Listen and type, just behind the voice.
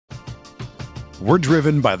We're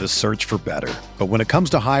driven by the search for better. But when it comes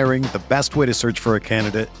to hiring, the best way to search for a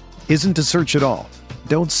candidate isn't to search at all.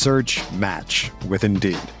 Don't search, match with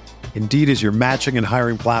Indeed. Indeed is your matching and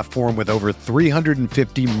hiring platform with over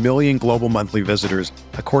 350 million global monthly visitors,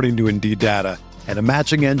 according to Indeed data, and a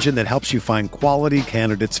matching engine that helps you find quality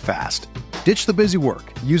candidates fast. Ditch the busy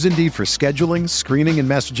work. Use Indeed for scheduling, screening, and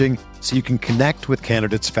messaging so you can connect with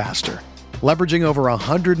candidates faster. Leveraging over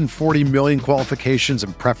 140 million qualifications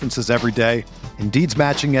and preferences every day, Indeed's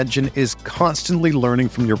matching engine is constantly learning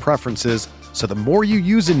from your preferences, so the more you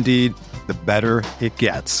use Indeed, the better it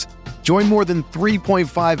gets. Join more than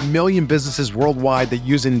 3.5 million businesses worldwide that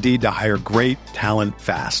use Indeed to hire great talent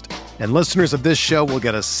fast. And listeners of this show will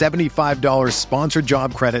get a $75 sponsored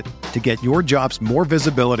job credit to get your jobs more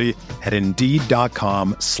visibility at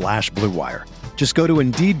Indeed.com/Blue Wire. Just go to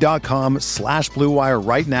Indeed.com/Blue Wire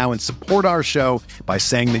right now and support our show by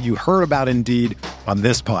saying that you heard about Indeed on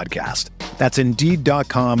this podcast. That's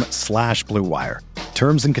Indeed.com/Blue Wire.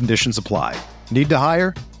 Terms and conditions apply. Need to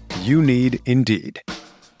hire? You need Indeed.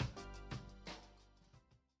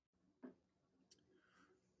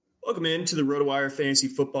 Welcome into the RotoWire Fantasy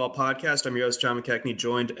Football Podcast. I'm your host, John McKechnie,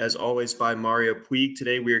 joined as always by Mario Puig.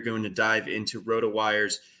 Today we are going to dive into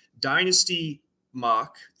RotoWire's Dynasty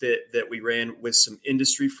mock that we ran with some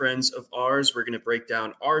industry friends of ours. We're going to break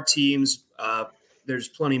down our teams. There's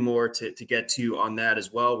plenty more to get to on that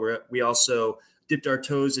as well. We also dipped our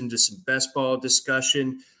toes into some best ball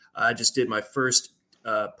discussion. I just did my first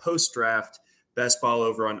post-draft best ball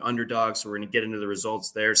over on Underdog, so we're going to get into the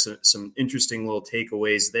results there. So some interesting little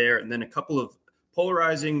takeaways there, and then a couple of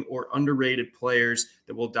polarizing or underrated players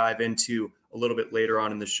that we'll dive into a little bit later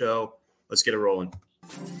on in the show. Let's get it rolling.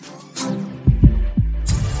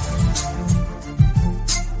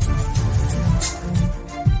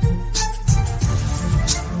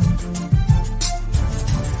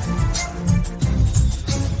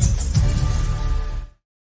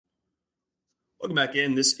 Welcome back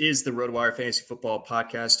in. This is the RotoWire Fantasy Football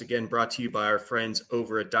Podcast, again brought to you by our friends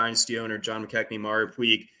over at Dynasty Owner, John McKechnie, Mario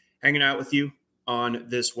Puig, hanging out with you on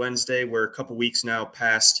this Wednesday. We're a couple weeks now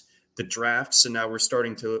past the draft, so now we're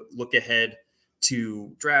starting to look ahead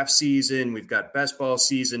to draft season. We've got best ball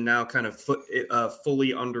season now kind of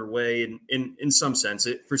fully underway in some sense.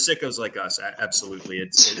 For sickos like us, absolutely,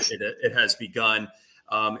 it has begun.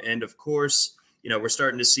 And of course, we're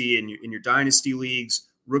starting to see in your dynasty leagues,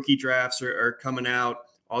 rookie drafts are coming out,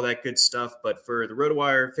 all that good stuff. But for the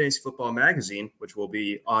RotoWire Fantasy Football Magazine, which will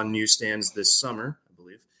be on newsstands this summer, I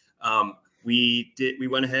believe, we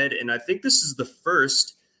went ahead, and I think this is the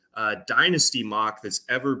first dynasty mock that's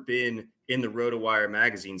ever been in the RotoWire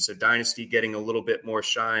magazine. So dynasty getting a little bit more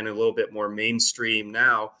shine, a little bit more mainstream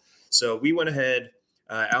now. So we went ahead.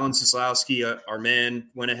 Alan Seslowski, our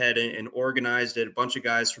man, went ahead and organized it. A bunch of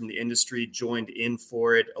guys from the industry joined in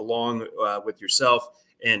for it, along with yourself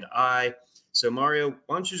and I. So, Mario,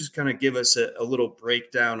 why don't you just kind of give us a little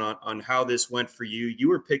breakdown on how this went for you? You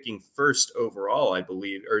were picking first overall, I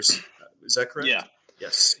believe, or is that correct? Yeah.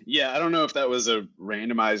 Yes. Yeah, I don't know if that was a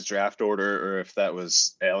randomized draft order or if that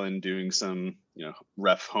was Alan doing some,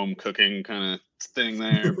 ref home cooking kind of thing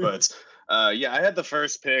there. But, yeah, I had the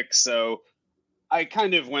first pick, so I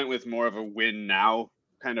kind of went with more of a win now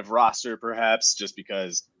kind of roster, perhaps, just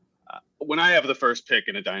because when I have the first pick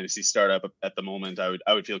in a dynasty startup at the moment, I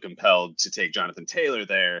would feel compelled to take Jonathan Taylor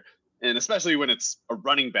there. And especially when it's a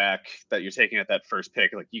running back that you're taking at that first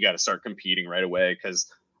pick, like you got to start competing right away. Cause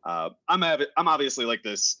I'm obviously like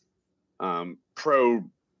this pro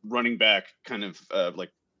running back kind of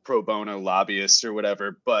like pro bono lobbyist or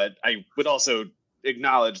whatever, but I would also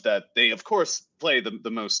acknowledge that they of course play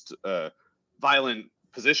the most violent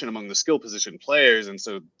position among the skill position players. And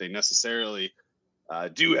so they necessarily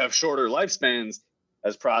do have shorter lifespans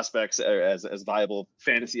as prospects, as viable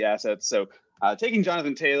fantasy assets. So taking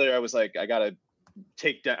Jonathan Taylor, I was like, I got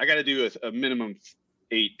to do a minimum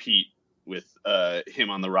 8 Pete with him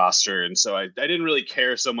on the roster. And so I didn't really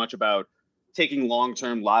care so much about taking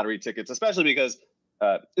long-term lottery tickets, especially because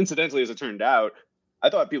incidentally, as it turned out, I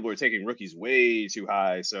thought people were taking rookies way too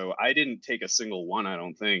high. So I didn't take a single one, I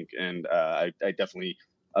don't think. And I definitely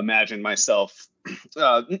imagined myself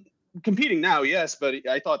competing now, yes, but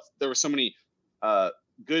I thought there were so many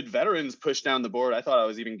good veterans pushed down the board. I thought I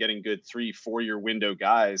was even getting good 3-4 year window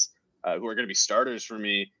guys who are going to be starters for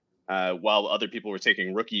me, while other people were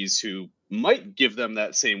taking rookies who might give them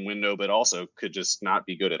that same window, but also could just not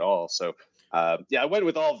be good at all. So yeah, I went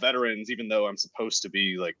with all veterans, even though I'm supposed to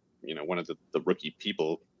be like, one of the rookie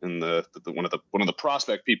people and one of the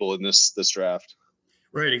prospect people in this draft.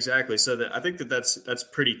 Right, exactly. So I think that's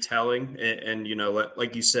pretty telling. And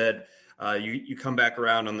like you said, You come back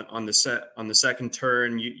around on the second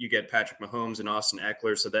turn, you get Patrick Mahomes and Austin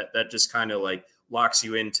Eckler, so that just kind of like locks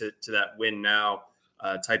you into that win now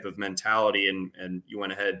type of mentality, and you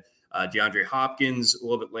went ahead DeAndre Hopkins a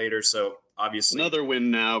little bit later, so obviously another win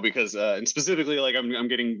now because and specifically like I'm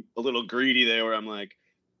getting a little greedy there where I'm like,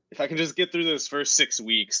 if I can just get through those first 6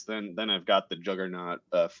 weeks, then I've got the juggernaut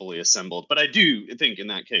fully assembled. But I do think in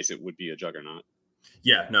that case it would be a juggernaut.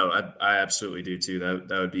 Yeah, no, I absolutely do too.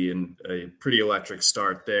 That would be a pretty electric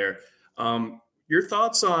start there. Your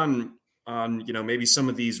thoughts on maybe some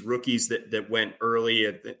of these rookies that went early?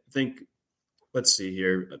 I think let's see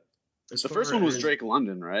here. The first one was Drake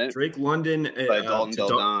London, right? Drake London by Dalton Del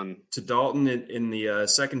Don to Dalton in the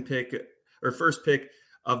second pick or first pick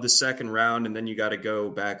of the second round, and then you got to go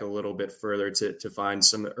back a little bit further to find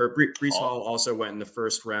some. Or Breece Hall also went in the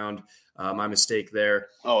first round. My mistake there.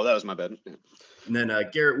 Oh, that was my bad. And then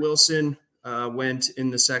Garrett Wilson went in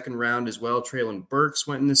the second round as well. Treylon Burks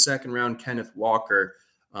went in the second round. Kenneth Walker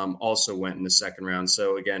also went in the second round.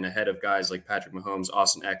 So, again, ahead of guys like Patrick Mahomes,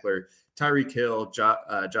 Austin Eckler, Tyreek Hill,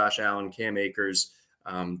 Josh Allen, Cam Akers,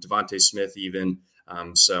 Devontae Smith even.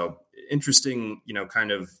 So, interesting,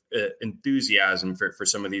 kind of enthusiasm for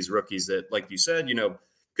some of these rookies that, like you said,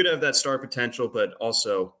 could have that star potential, but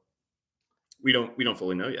also we don't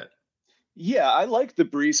fully know yet. Yeah, I like the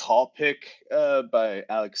Breece Hall pick by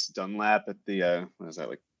Alex Dunlap at the what is that,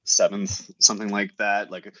 like 7th, something like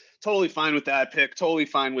that. Like, totally fine with that pick. Totally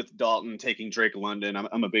fine with Dalton taking Drake London.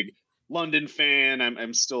 I'm a big London fan.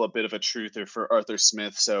 I'm still a bit of a truther for Arthur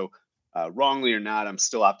Smith. So, wrongly or not, I'm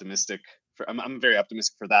still optimistic. I'm very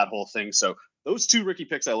optimistic for that whole thing. So those 2 rookie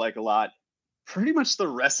picks I like a lot. Pretty much the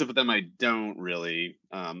rest of them I don't really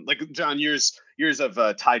like. John, years of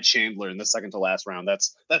Ty Chandler in the second to last round.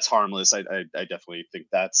 That's harmless. I definitely think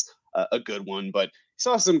that's a good one. But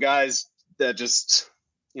saw some guys that just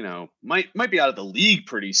might be out of the league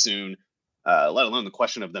pretty soon. Let alone the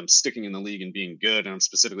question of them sticking in the league and being good. And I'm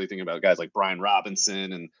specifically thinking about guys like Brian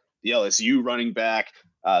Robinson and the LSU running back.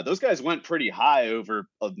 Those guys went pretty high over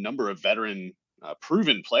a number of veteran,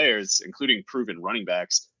 proven players, including proven running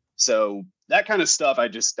backs. So that kind of stuff, I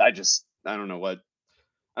don't know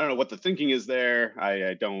what the thinking is there.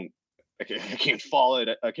 I can't follow it.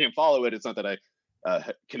 I can't follow it. It's not that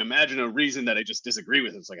I can imagine a reason that I just disagree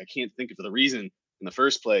with. It's like I can't think of the reason in the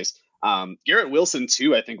first place. Garrett Wilson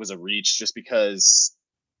too, I think, was a reach just because,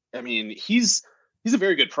 I mean, he's a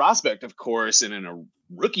very good prospect, of course, and in a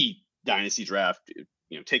rookie dynasty draft,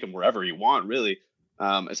 take him wherever you want, really,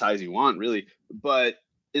 as high as you want, really. But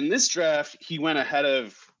in this draft, he went ahead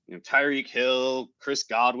of Tyreek Hill, Chris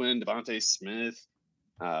Godwin, Devontae Smith,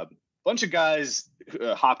 bunch of guys,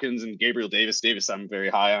 Hopkins and Gabriel Davis. Davis, I'm very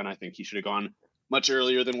high on. I think he should have gone much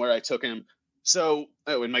earlier than where I took him. So,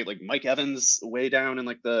 and Mike Evans way down in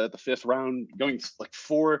like the 5th round, going like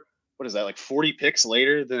 40 picks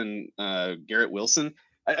later than Garrett Wilson.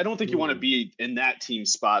 I don't think you want to be in that team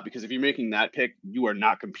spot, because if you're making that pick, you are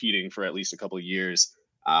not competing for at least a couple of years.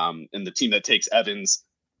 And the team that takes Evans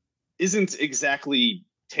isn't exactly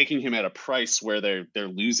taking him at a price where they're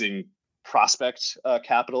losing prospect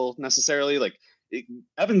capital necessarily. Like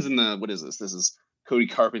Evans in the, what is this? This is Cody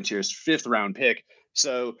Carpenter's 5th round pick.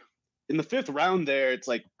 So in the 5th round there, it's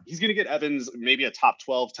like he's going to get Evans, maybe a top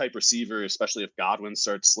 12 type receiver, especially if Godwin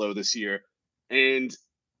starts slow this year. And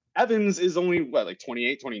Evans is only like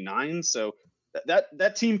 28, 29. So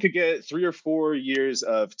that team could get 3 or 4 years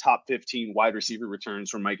of top 15 wide receiver returns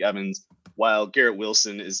from Mike Evans, while Garrett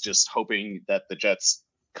Wilson is just hoping that the Jets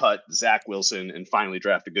cut Zach Wilson and finally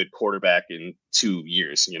draft a good quarterback in 2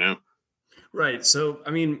 years, Right. So,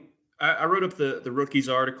 I mean, I wrote up the rookies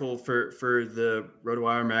article for the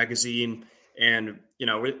RotoWire magazine, and,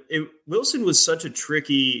 Wilson was such a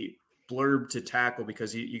tricky blurb to tackle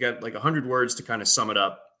because you got like 100 words to kind of sum it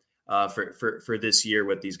up for this year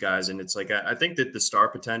with these guys. And it's like, I think that the star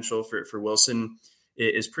potential for Wilson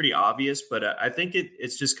is pretty obvious, but I think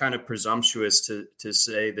it's just kind of presumptuous to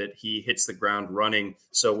say that he hits the ground running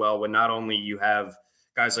so well when not only you have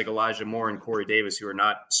guys like Elijah Moore and Corey Davis who are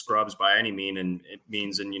not scrubs by any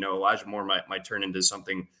means, and Elijah Moore might turn into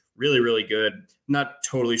something really, really good. Not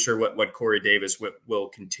totally sure what Corey Davis will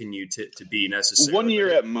continue to be necessarily. 1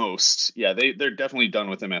 year at most. Yeah, they're definitely done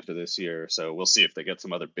with him after this year. So we'll see if they get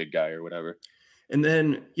some other big guy or whatever. And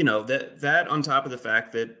then, that on top of the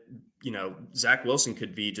fact that, Zach Wilson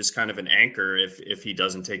could be just kind of an anchor if he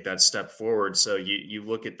doesn't take that step forward. So you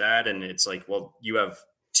look at that and it's like, well, you have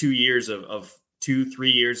 2 years of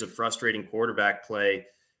 2-3 years of frustrating quarterback play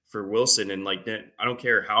for Wilson. And like, I don't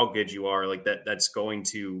care how good you are, like that's going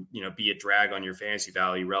to, be a drag on your fantasy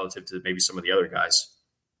value relative to maybe some of the other guys.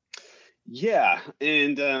 Yeah.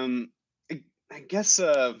 And I guess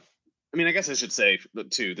I guess I should say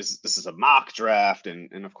too, this is a mock draft,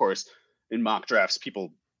 and of course in mock drafts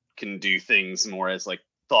people can do things more as like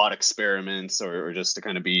thought experiments or just to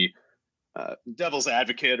kind of be devil's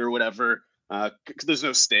advocate or whatever. 'Cause there's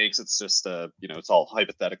no stakes. It's just it's all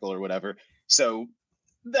hypothetical or whatever. So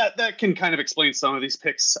that can kind of explain some of these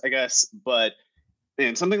picks, I guess. But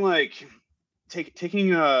man, something like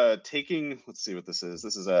taking let's see what this is.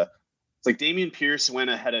 This is it's like Dameon Pierce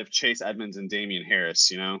went ahead of Chase Edmonds and Damian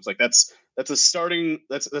Harris. It's like that's a starting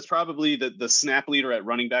that's probably the snap leader at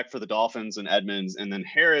running back for the Dolphins and Edmonds, and then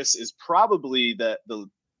Harris is probably the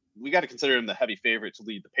we got to consider him the heavy favorite to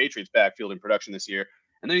lead the Patriots backfield in production this year.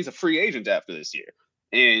 And then he's a free agent after this year.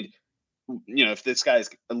 And, if this guy's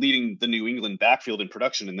leading the New England backfield in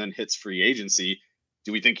production and then hits free agency,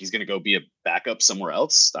 do we think he's going to go be a backup somewhere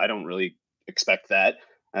else? I don't really expect that.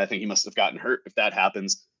 I think he must have gotten hurt if that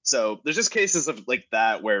happens. So there's just cases of like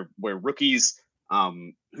that where rookies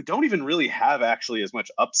who don't even really have actually as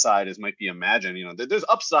much upside as might be imagined. There's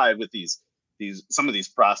upside with some of these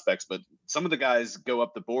prospects, but some of the guys go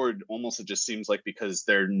up the board almost, it just seems like, because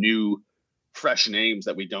they're new, fresh names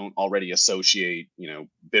that we don't already associate,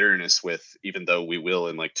 bitterness with, even though we will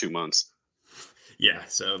in like 2 months. Yeah.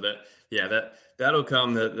 So that'll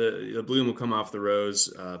come. The bloom will come off the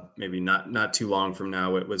rose. Maybe not too long from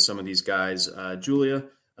now with some of these guys. Julia,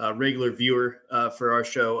 a regular viewer for our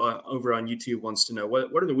show over on YouTube, wants to know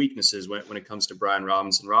what are the weaknesses when it comes to Brian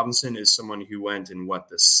Robinson. Robinson is someone who went in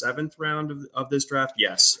the 7th round of this draft.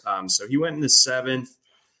 Yes. So he went in the 7th.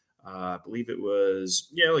 I believe it was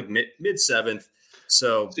like mid 7th.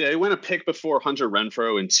 So he went a pick before Hunter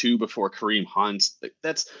Renfrow and 2 before Kareem Hunt.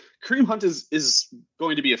 Kareem Hunt is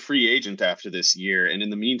going to be a free agent after this year, and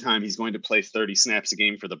in the meantime, he's going to play 30 snaps a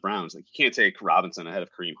game for the Browns. Like, you can't take Robinson ahead of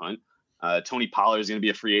Kareem Hunt. Tony Pollard is going to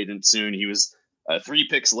be a free agent soon. He was 3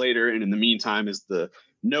 picks later, and in the meantime is the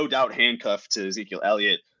no doubt handcuff to Ezekiel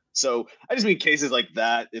Elliott. So I just mean cases like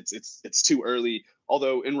that. It's too early.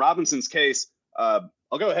 Although in Robinson's case,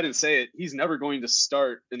 I'll go ahead and say it. He's never going to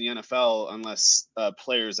start in the NFL unless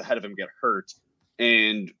players ahead of him get hurt.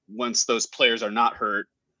 And once those players are not hurt,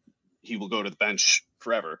 he will go to the bench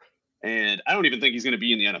forever. And I don't even think he's going to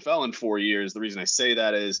be in the NFL in 4 years. The reason I say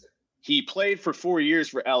that is he played for 4 years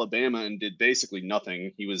for Alabama and did basically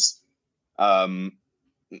nothing. He was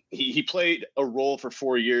he played a role for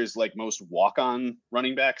 4 years like most walk-on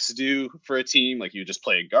running backs do for a team. Like, you just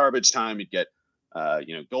play in garbage time. You'd get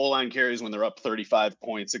goal line carries when they're up 35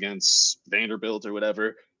 points against Vanderbilt or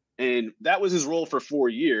whatever. And that was his role for 4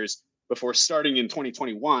 years before starting in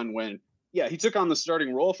 2021 when, he took on the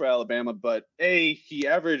starting role for Alabama, but A, he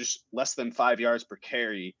averaged less than 5 yards per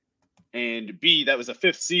carry. And B, that was the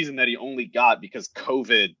 5th season that he only got because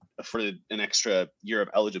COVID afforded an extra year of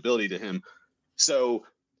eligibility to him. So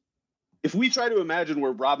if we try to imagine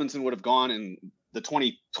where Robinson would have gone in the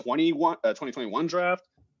 2021 draft,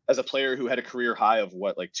 as a player who had a career high of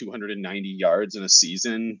 290 yards in a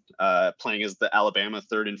season, playing as the Alabama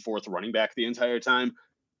 3rd and 4th running back the entire time,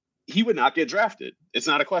 he would not get drafted. It's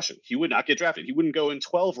not a question. He would not get drafted. He wouldn't go in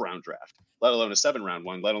 12-round draft, let alone a 7-round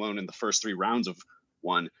one, let alone in the first 3 rounds of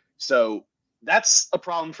one. So that's a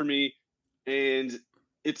problem for me. And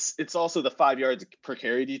it's also the 5 yards per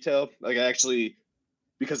carry detail. Like, I actually,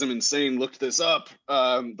 because I'm insane, looked this up.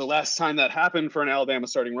 The last time that happened for an Alabama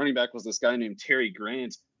starting running back was this guy named Terry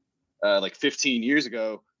Grant. 15 years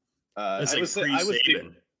ago. I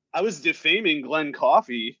was defaming Glenn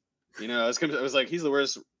Coffey. I was like, he's the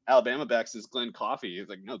worst Alabama back since Glenn Coffey. He's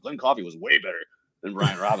like, no, Glenn Coffey was way better than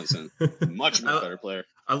Brian Robinson. much better player.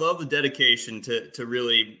 I love the dedication to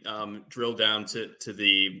really drill down to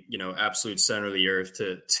the absolute center of the earth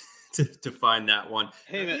to find that one.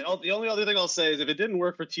 Hey man, the only other thing I'll say is if it didn't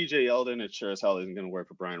work for TJ Yeldon, it sure as hell isn't going to work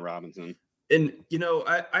for Brian Robinson. And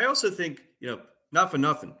I also think not for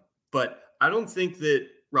nothing, but I don't think that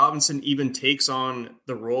Robinson even takes on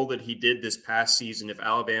the role that he did this past season if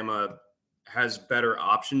Alabama has better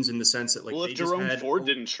options, in the sense that if Jerome Ford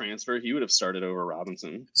didn't transfer, he would have started over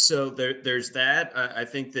Robinson. So there's that. I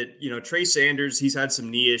think that Trey Sanders, he's had some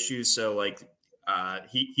knee issues, so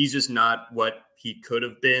he's just not what he could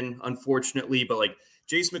have been, unfortunately. But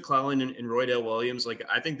Jace McClellan and Roydell Williams,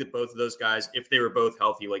 I think that both of those guys, if they were both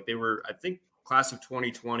healthy, they were, I think, class of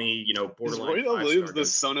 2020, borderline. Is Roydell Williams the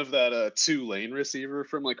son of that Tulane receiver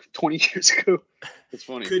from 20 years ago? It's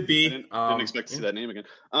funny. Could be. Didn't expect to see that name again.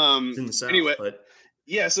 It's in the South, anyway, but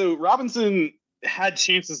so Robinson had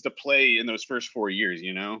chances to play in those first 4 years.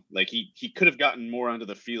 He could have gotten more onto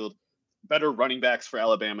the field. Better running backs for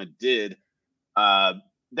Alabama did.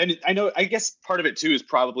 Then I guess part of it too is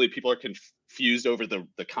probably people are fused over the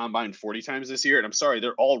combine 40 times this year. And I'm sorry,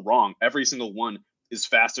 they're all wrong. Every single one is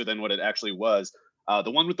faster than what it actually was.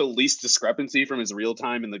 The one with the least discrepancy from his real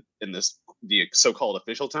time in the so-called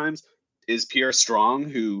official times is Pierre Strong,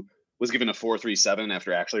 who was given a 4.37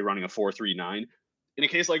 after actually running a 4.39. In a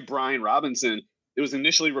case like Brian Robinson, it was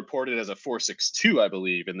initially reported as a 4.62, I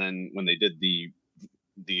believe, and then when they did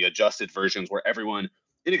the adjusted versions where everyone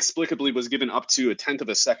inexplicably was given up to a tenth of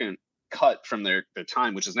a second cut from their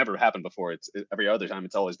time, which has never happened before. Every other time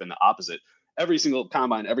it's always been the opposite. Every single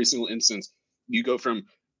combine, every single instance, you go from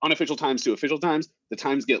unofficial times to official times. The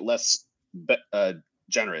times get less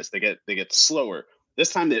generous. They get slower.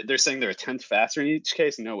 This time they're saying they're a tenth faster in each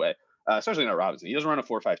case. No way. Especially not Robinson. He doesn't run a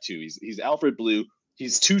 4.52. He's Alfred Blue.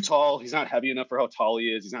 He's too tall. He's not heavy enough for how tall he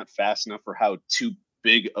is. He's not fast enough for how too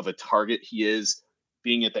big of a target he is,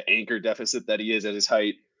 being at the anchor deficit that he is at his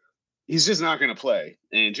height. He's just not going to play.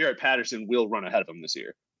 And Jaret Patterson will run ahead of him this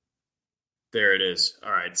year. There it is.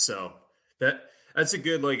 All right. So that's a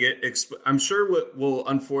good, I'm sure we'll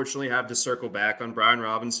unfortunately have to circle back on Brian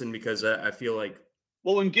Robinson because I feel like.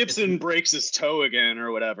 Well, when Gibson breaks his toe again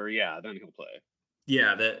or whatever, yeah, then he'll play.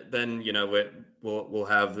 Yeah, then we'll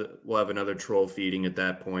have another troll feeding at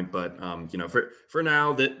that point. But for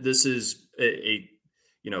now, that this is a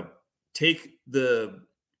take the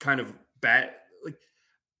kind of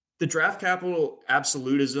the draft capital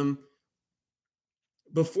absolutism.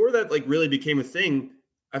 Before that really became a thing,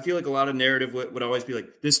 I feel like a lot of narrative would always be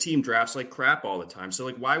like, this team drafts like crap all the time. So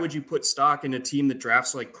why would you put stock in a team that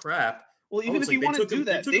drafts like crap? Well, even if you want to do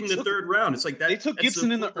that, they took him in the third round. It's like that. They took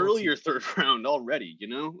Gibson in the earlier third round already,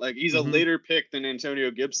 he's a later pick than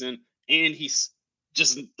Antonio Gibson. And he's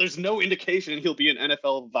there's no indication he'll be an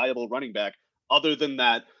NFL viable running back other than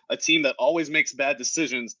that. A team that always makes bad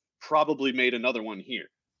decisions probably made another one here.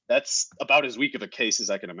 That's about as weak of a case as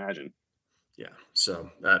I can imagine. Yeah. So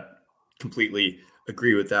that completely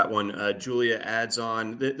agree with that one. Julia adds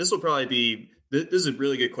on, this will probably be, this is a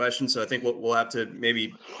really good question. So I think we'll have to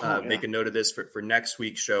maybe make a note of this for next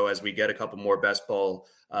week's show as we get a couple more best ball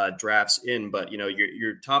drafts in. But,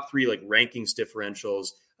 your top three rankings differentials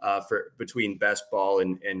for between best ball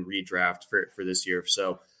and redraft for this year.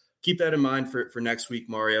 So keep that in mind for next week,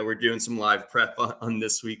 Mario. We're doing some live prep on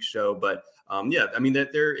this week's show. But that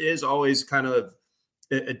there is always kind of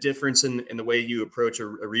a difference in the way you approach a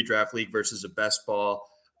redraft league versus a best ball.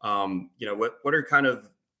 What are kind of,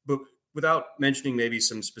 without mentioning maybe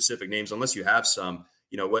some specific names, unless you have some,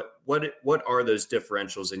 what are those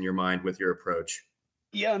differentials in your mind with your approach?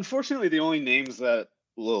 Yeah, unfortunately, the only names that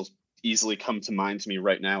will easily come to mind to me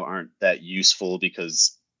right now aren't that useful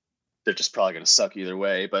because they're just probably going to suck either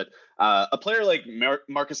way. But a player like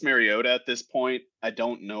Marcus Mariota at this point, I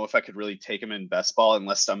don't know if I could really take him in best ball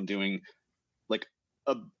unless I'm doing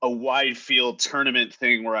a wide field tournament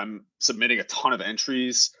thing where I'm submitting a ton of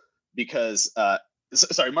entries because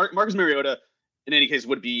Marcus Mariota in any case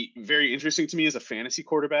would be very interesting to me as a fantasy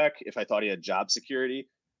quarterback if I thought he had job security.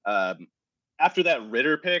 After that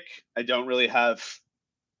Ritter pick, I don't really have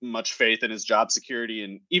much faith in his job security.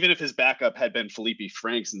 And even if his backup had been Felipe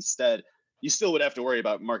Franks instead, you still would have to worry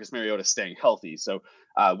about Marcus Mariota staying healthy. So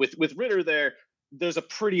with Ritter there's a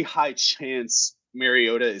pretty high chance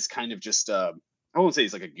Mariota is kind of just I won't say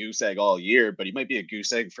he's like a goose egg all year, but he might be a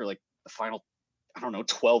goose egg for the final,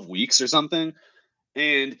 12 weeks or something.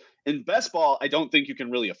 And in best ball, I don't think you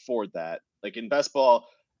can really afford that. In best ball,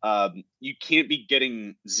 you can't be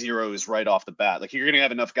getting zeros right off the bat. You're going to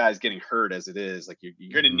have enough guys getting hurt as it is.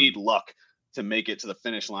 You're going to need luck to make it to the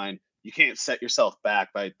finish line. You can't set yourself back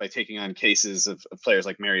by taking on cases of players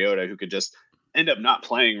like Mariota who could just end up not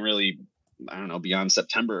playing really, beyond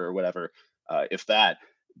September or whatever, if that.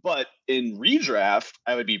 But in redraft,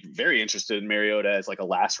 I would be very interested in Mariota as a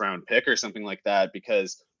last round pick or something like that,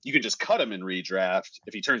 because you can just cut him in redraft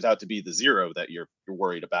if he turns out to be the zero that you're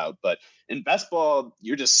worried about. But in best ball,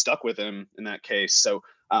 you're just stuck with him in that case. So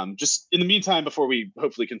just in the meantime, before we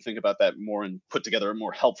hopefully can think about that more and put together a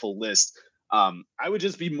more helpful list, I would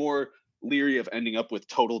just be more leery of ending up with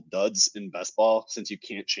total duds in best ball since you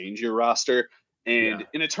can't change your roster. And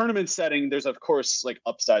in a tournament setting, there's of course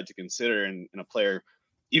upside to consider in a player.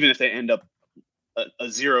 Even if they end up a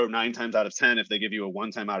 0 9 times out of 10, if they give you a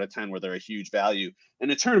 1 time out of 10 where they're a huge value in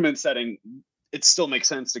a tournament setting, it still makes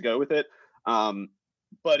sense to go with it.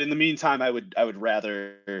 But in the meantime, I would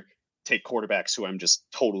rather take quarterbacks who I'm just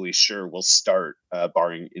totally sure will start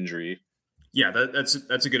barring injury. Yeah,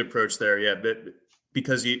 that's a good approach there. Yeah, but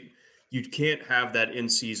because you can't have that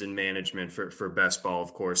in-season management for best ball,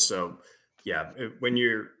 of course. So yeah, when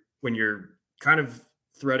you're kind of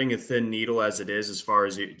threading a thin needle as it is, as far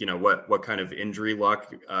as what kind of injury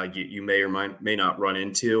luck you may or may not run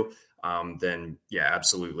into. then yeah,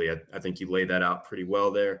 absolutely. I think you laid that out pretty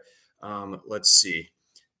well there. Let's see.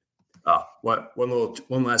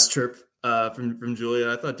 One last trip from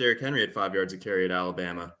Julia. I thought Derrick Henry had 5 yards of carry at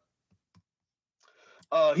Alabama.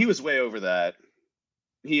 He was way over that.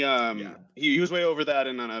 He was way over that,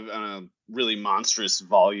 and on a really monstrous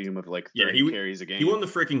volume of like 30 carries a game. He won the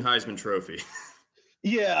freaking Heisman Trophy.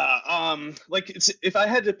 Yeah, if I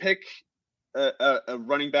had to pick a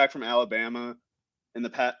running back from Alabama in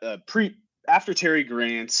the after Terry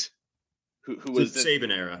Grant, who was the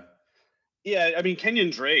Saban era. Yeah, I mean Kenyon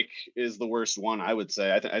Drake is the worst one, I would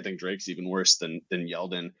say. I think Drake's even worse than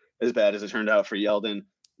Yeldon, as bad as it turned out for Yeldon.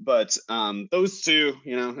 But those two,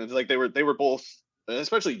 it's like they were both,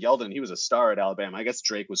 especially Yeldon. He was a star at Alabama. I guess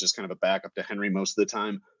Drake was just kind of a backup to Henry most of the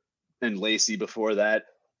time, and Lacey before that.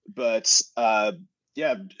 But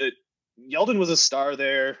Yeldon was a star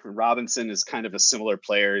there. Robinson is kind of a similar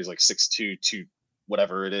player. He's like 6'2", 2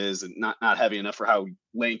 whatever it is, and not heavy enough for how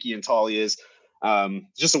lanky and tall he is.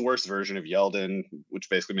 Just a worse version of Yeldon, which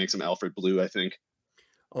basically makes him Alfred Blue, I think.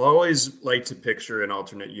 I'll always like to picture an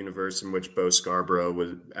alternate universe in which Bo Scarborough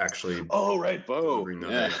would actually. Oh, right, Bo.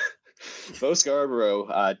 Yeah. Bo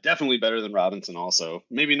Scarborough, definitely better than Robinson. Also,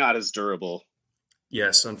 maybe not as durable.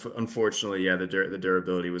 Yes, unfortunately, yeah, the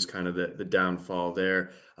durability was kind of the downfall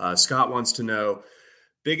there. Scott wants to know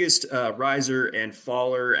biggest riser and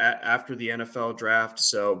faller after the NFL draft.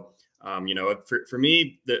 So, for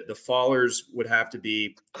me, the fallers would have to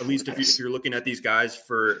be, at least if you're looking at these guys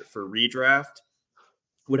for redraft,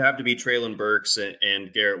 would have to be Treylon Burks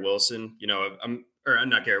and Garrett Wilson.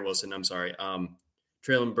 Not Garrett Wilson. I'm sorry.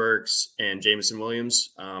 Treylon Burks and Jameson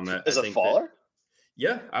Williams. As a faller?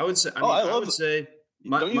 I would say. I would say.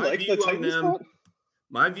 My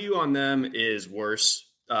view on them is worse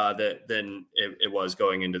than it was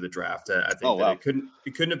going into the draft. I think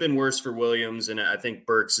it couldn't have been worse for Williams, and I think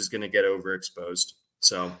Burks is going to get overexposed.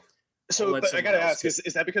 So but I got to ask: is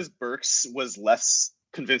that because Burks was less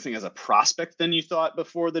convincing as a prospect than you thought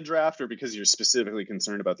before the draft, or because you're specifically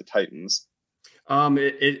concerned about the Titans?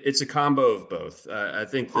 It's a combo of both. I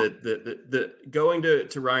think that the going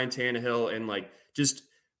to Ryan Tannehill and like just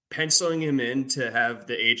penciling him in to have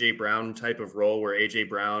the AJ Brown type of role, where AJ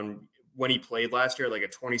Brown, when he played last year, like a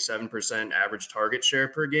 27% average target share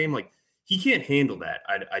per game, like he can't handle that.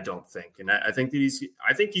 I don't think, and I think that he's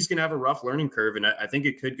going to have a rough learning curve, and I think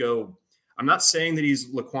it could go. I'm not saying that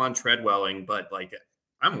he's Laquan Treadwelling, but like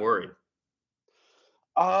I'm worried.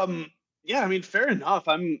 Yeah, I mean, fair enough.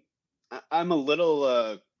 I'm a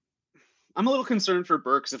little concerned for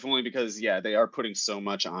Burks, if only because they are putting so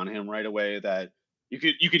much on him right away that you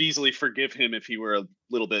could easily forgive him if he were a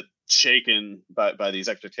little bit shaken by these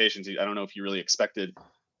expectations. I don't know if you really expected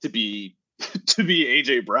to be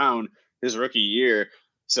AJ Brown his rookie year,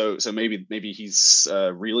 so maybe he's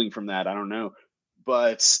reeling from that. I don't know,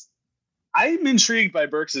 but I'm intrigued by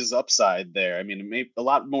Burks's upside there. I mean, it may be a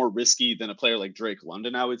lot more risky than a player like Drake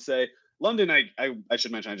London, I would say. London, I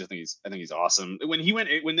should mention, I think he's awesome.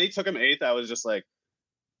 When they took him 8th, I was just like,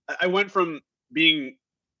 I went from being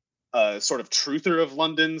a sort of truther of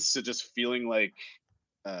London's to just feeling like,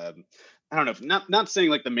 I don't know, not saying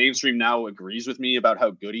like the mainstream now agrees with me about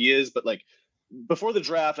how good he is, but like before the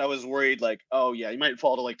draft, I was worried like, oh yeah, he might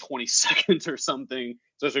fall to like 22nd or something.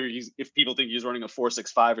 Especially if people think he's running a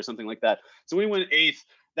 4.65 or something like that. So when he went 8th,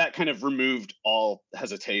 that kind of removed all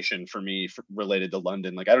hesitation for me related to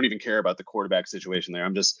London. Like I don't even care about the quarterback situation there.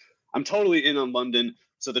 I'm totally in on London.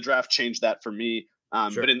 So the draft changed that for me.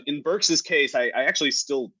 Sure. But in Burks's case, I actually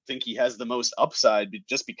still think he has the most upside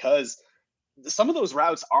just because some of those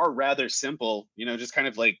routes are rather simple, just kind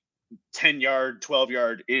of like 10-yard,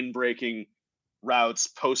 12-yard in breaking routes,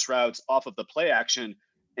 post routes off of the play action.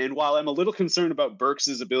 And while I'm a little concerned about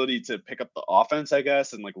Burks's ability to pick up the offense, I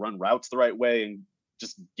guess, and like run routes the right way and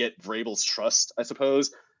just get Vrabel's trust, I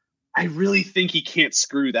suppose, I really think he can't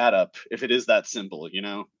screw that up if it is that simple,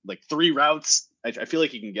 like 3 routes. I feel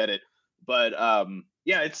like he can get it. But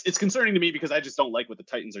it's concerning to me because I just don't like what the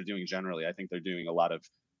Titans are doing generally. I think they're doing a lot of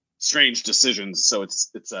strange decisions. So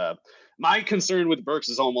it's my concern with Burks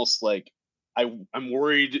is almost like I'm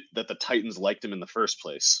worried that the Titans liked him in the first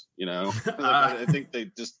place. I think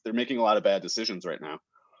they're making a lot of bad decisions right now.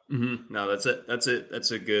 Mm-hmm. No,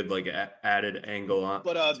 that's a good like added angle on.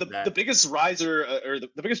 But the biggest riser or the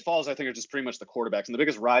biggest falls I think are just pretty much the quarterbacks, and the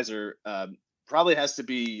biggest riser probably has to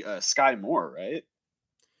be Sky Moore, right?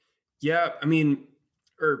 Yeah, I mean,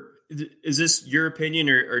 or is this your opinion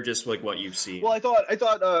or just like what you've seen? Well, I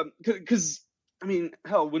thought because I mean,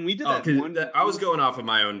 hell, when we did I was going off of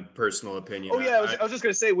my own personal opinion. Oh yeah, I was just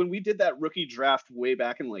gonna say when we did that rookie draft way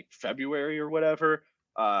back in like February or whatever.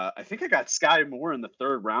 I think I got Sky Moore in the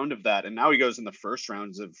third round of that, and now he goes in the first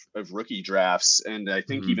rounds of rookie drafts, and I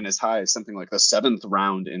think even as high as something like the seventh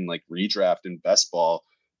round in like redraft in best ball.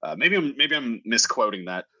 Maybe I'm misquoting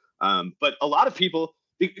that, but a lot of people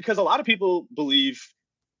believe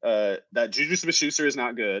that Juju Smith-Schuster is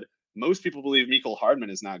not good. Most people believe Mecole Hardman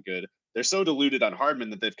is not good. They're so deluded on Hardman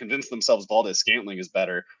that they've convinced themselves Valdes-Scantling is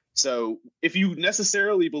better. So if you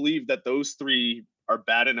necessarily believe that those three are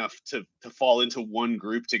bad enough to fall into one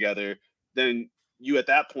group together, then you at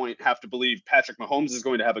that point have to believe Patrick Mahomes is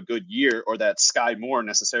going to have a good year, or that Sky Moore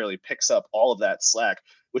necessarily picks up all of that slack,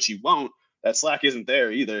 which he won't. That slack isn't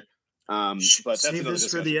there either. But that's save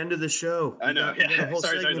this for the end of the show. I know. We got a whole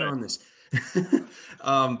segment on this.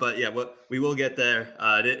 But yeah, we will get there.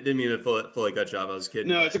 Didn't mean to fully cut you off. I was kidding.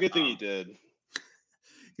 No, it's a good thing you did.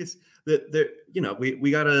 Because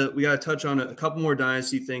we gotta touch on a couple more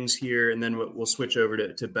dynasty things here, and then we'll switch over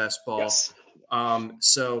to best ball. Yes.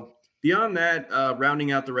 So beyond that,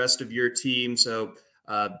 rounding out the rest of your team. So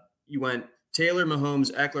you went Taylor,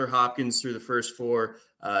 Mahomes, Eckler, Hopkins through the first four.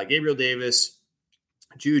 Gabriel Davis,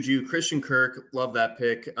 Juju, Christian Kirk, love that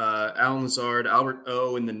pick. Allen Lazard, Albert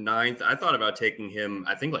O in the 9th. I thought about taking him,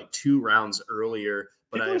 I think, like 2 rounds earlier,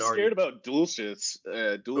 but people I had are scared about Dulcich.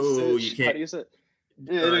 you can't. How do you say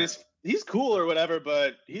it? He's cool or whatever,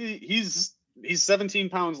 but he's 17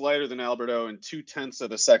 pounds lighter than Albert O and 0.2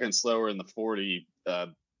 of a second slower in the 40.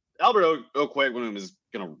 Albert Okwuegbunam is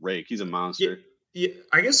gonna rake. He's a monster. Yeah,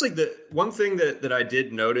 I guess like the one thing that I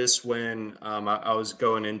did notice when I was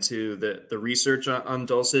going into the research on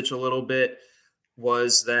Dulcich a little bit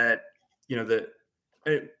was that,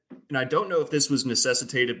 and I don't know if this was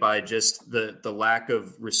necessitated by just the lack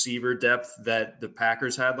of receiver depth that the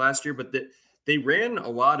Packers had last year, but they ran a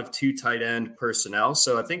lot of 2 tight end personnel.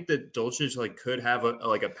 So I think that Dulcich could have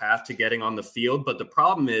a path to getting on the field. But the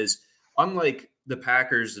problem is, unlike the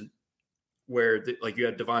Packers, where you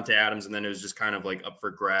had Devontae Adams and then it was just kind of up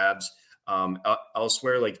for grabs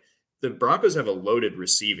elsewhere, the Broncos have a loaded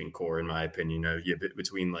receiving core, in my opinion.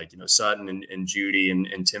 Between Sutton and Judy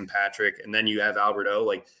and Tim Patrick, and then you have Albert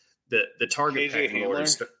O, the target pecking order.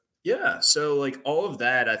 Yeah, so all of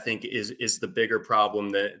that, I think, is the bigger problem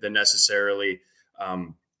than necessarily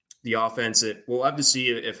the offense. We'll have to see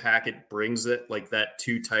if Hackett brings it that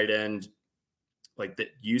 2 tight end the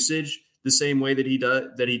usage the same way that he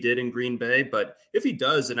did in Green Bay. But if he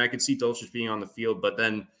does, then I could see Dulcich being on the field. But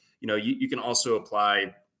then you can also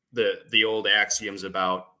apply the old axioms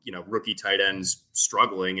about rookie tight ends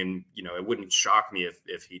struggling, and it wouldn't shock me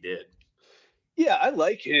if he did. Yeah, I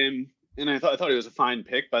like him. And I thought he was a fine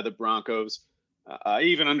pick by the Broncos. I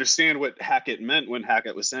even understand what Hackett meant when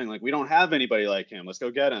Hackett was saying, we don't have anybody like him. Let's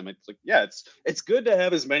go get him. It's it's good to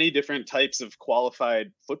have as many different types of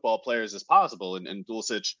qualified football players as possible. And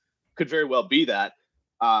Dulcich could very well be that.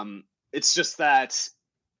 It's just that,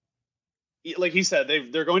 like he said,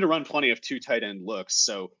 they're going to run plenty of 2 tight end looks.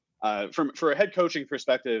 So for a head coaching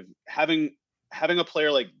perspective, having a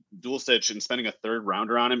player like Dulcich and spending a 3rd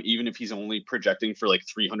rounder on him, even if he's only projecting for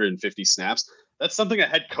 350 snaps, that's something a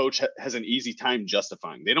head coach has an easy time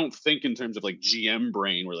justifying. They don't think in terms of GM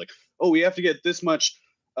brain, where we have to get this much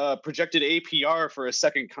projected APR for a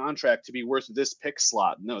second contract to be worth this pick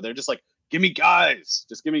slot. No, they're just give me guys.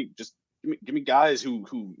 Just give me guys who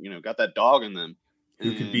got that dog in them.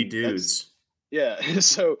 Who could be dudes. Yeah.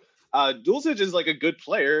 So Dulcich is a good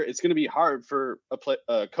player. It's going to be hard for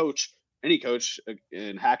a coach, any coach,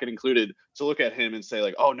 and Hackett included, to look at him and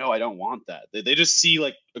say oh no, I don't want that. They just see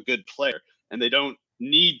a good player, and they don't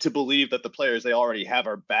need to believe that the players they already have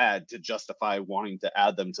are bad to justify wanting to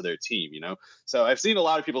add them to their team. So I've seen a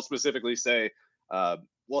lot of people specifically say,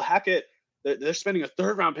 well, Hackett, they're spending a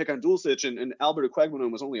 3rd round pick on Dulcich, and Albert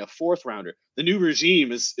Okwuegbunam was only a 4th rounder. The new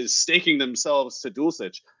regime is staking themselves to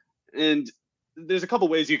Dulcich. And there's a couple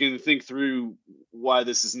ways you can think through why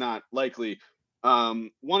this is not likely.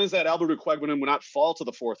 One is that Albert Okwuegbunam would not fall to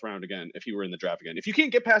the 4th round again if he were in the draft again. If you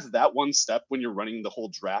can't get past that one step when you're running the whole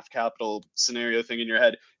draft capital scenario thing in your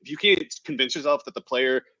head, if you can't convince yourself that the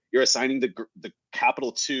player you're assigning the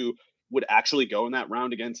capital to would actually go in that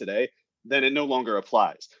round again today, then it no longer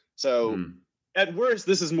applies. So at worst,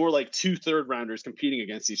 this is more like 2 3rd rounders competing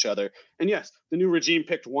against each other. And yes, the new regime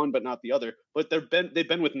picked one but not the other, but they've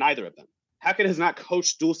been with neither of them. Hackett has not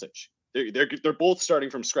coached Dulcich. They're both starting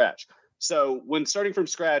from scratch. So when starting from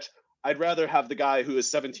scratch, I'd rather have the guy who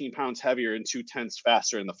is 17 pounds heavier and 0.2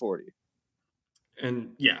 faster in the 40.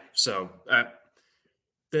 And yeah, so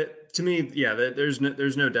to me, there's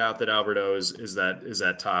no doubt that Albert O is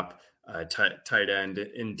that top tight end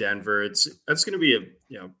in Denver. That's going to be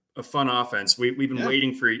a fun offense. We've been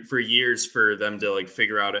waiting for years for them to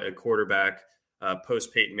figure out a quarterback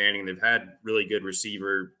post Peyton Manning. They've had really good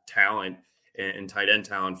receiver talent and tight end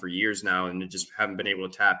talent for years now, and just haven't been able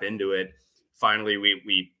to tap into it. Finally,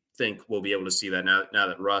 we think we'll be able to see that now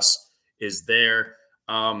that Russ is there.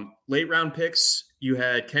 Late round picks, you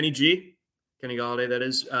had Kenny Golladay, that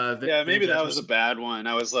is. Maybe that was a bad one.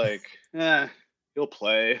 I was like, he'll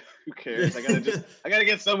play. Who cares? I gotta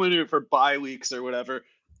get someone who for bye weeks or whatever.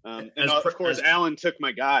 Of course, Allen took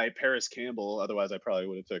my guy, Paris Campbell. Otherwise, I probably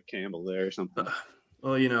would have took Campbell there or something.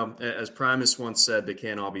 Well, as Primus once said, they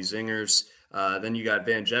can't all be zingers. Then you got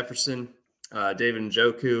Van Jefferson, David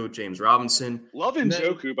Njoku, James Robinson. Love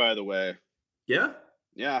Njoku, by the way. Yeah?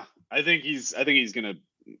 Yeah. I think he's gonna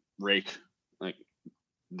rake like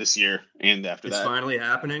this year and after that. It's finally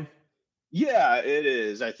happening. Yeah, it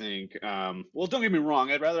is, I think. Well, don't get me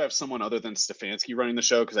wrong. I'd rather have someone other than Stefanski running the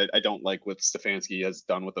show because I don't like what Stefanski has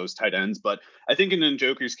done with those tight ends. But I think in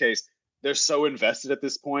Njoku's case, they're so invested at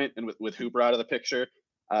this point, and with Hooper out of the picture,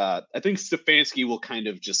 I think Stefanski will kind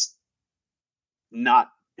of just not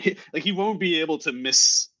 – like he won't be able to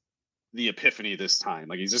miss the epiphany this time.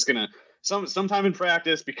 Like he's just going to – sometime in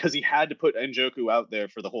practice, because he had to put Njoku out there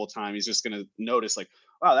for the whole time, he's just going to notice like,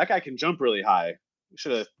 wow, that guy can jump really high.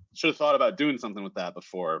 Should have thought about doing something with that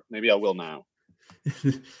before. Maybe I will now.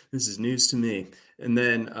 This is news to me. And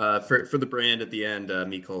then for the brand at the end,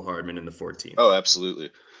 Mecole Hardman in the 14th. Oh,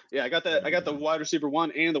 absolutely. Yeah, I got that. I got the wide receiver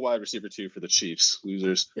 1 and the wide receiver 2 for the Chiefs.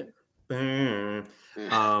 Losers. Yeah.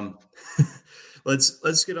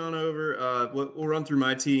 Let's get on over. We'll run through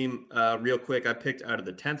my team real quick. I picked out of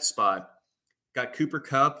the 10th spot. Got Cooper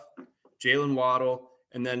Kupp, Jalen Waddle.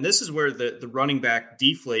 And then this is where the running back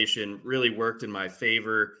deflation really worked in my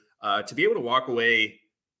favor. To be able to walk away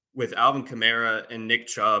with Alvin Kamara and Nick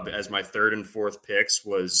Chubb as my 3rd and 4th picks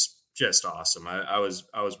was just awesome. I was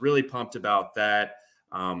really pumped about that.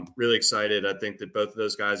 Really excited. I think that both of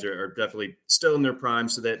those guys are definitely still in their prime,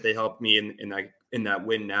 so that they helped me in that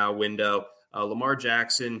win now window. Lamar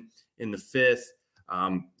Jackson in the 5th.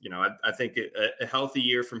 I think a healthy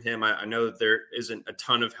year from him. I know that there isn't a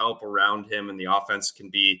ton of help around him, and the offense can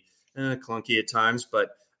be clunky at times, but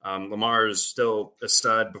Lamar is still a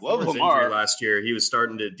stud. Before his injury last year, he was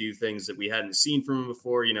starting to do things that we hadn't seen from him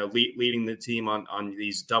before, leading the team on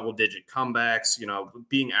these double-digit comebacks,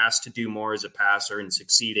 being asked to do more as a passer and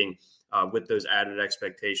succeeding with those added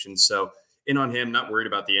expectations. So in on him, not worried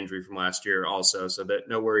about the injury from last year also, so that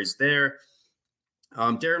no worries there.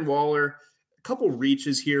 Darren Waller, a couple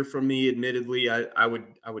reaches here from me, admittedly. I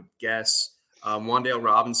would guess Wan'Dale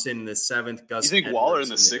Robinson in the 7th. Gus. You think Edwards Waller in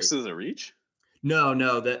the 6th is a reach? No,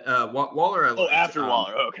 that Waller. After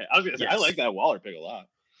Waller. Okay, I was gonna say I like that Waller pick a lot.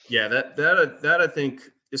 Yeah, that I think,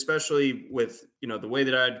 especially with the way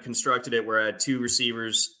that I had constructed it, where I had 2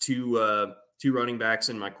 receivers, two running backs,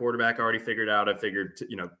 and my quarterback already figured out. I figured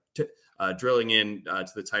drilling in to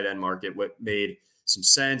the tight end market what made some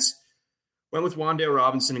sense. Went with Wan'Dale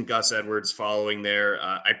Robinson and Gus Edwards following there.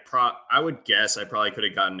 I would guess I probably could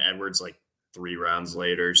have gotten Edwards like 3 rounds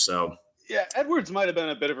later. So yeah, Edwards might have been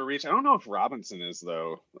a bit of a reach. I don't know if Robinson is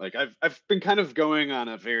though. Like I've been kind of going on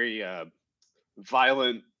a very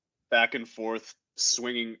violent back and forth,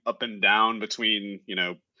 swinging up and down between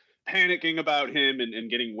panicking about him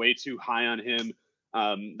and getting way too high on him.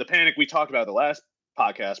 The panic we talked about the last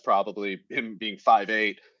podcast, probably him being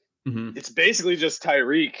 5'8". Mm-hmm. It's basically just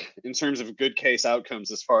Tyreek in terms of good case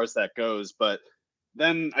outcomes as far as that goes. But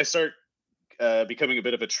then I start becoming a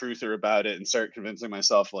bit of a truther about it and start convincing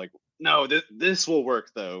myself like, no, this will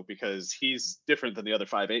work though, because he's different than the other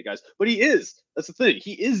 5'8" guys. But he is. That's the thing.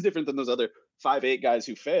 He is different than those other 5'8" guys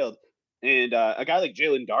who failed. And a guy like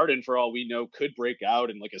Jalen Darden, for all we know, could break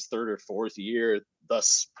out in like his 3rd or 4th year,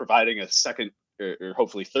 thus providing a second or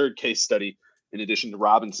hopefully 3rd case study in addition to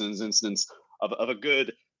Robinson's instance of a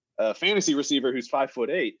good fantasy receiver who's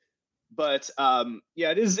 5'8". But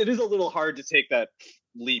it is a little hard to take that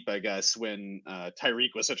leap, I guess, when Tyreek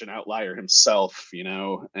was such an outlier himself,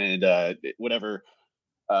 and whatever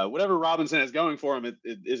Robinson has going for him,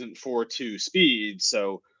 it isn't 4.2 speed.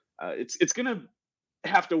 So it's going to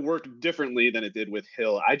have to work differently than it did with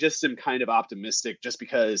Hill. I just am kind of optimistic just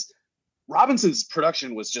because Robinson's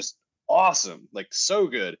production was just awesome, like so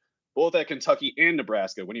good, both at Kentucky and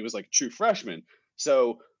Nebraska when he was like a true freshman.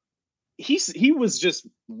 So he was just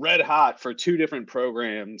red hot for 2 different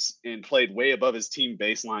programs and played way above his team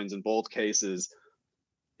baselines in both cases.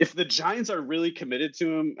 If the Giants are really committed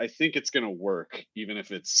to him, I think it's going to work, even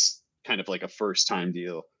if it's kind of like a first-time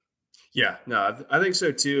deal. Yeah, no, I think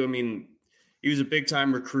so too. I mean, he was a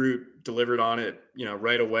big-time recruit, delivered on it,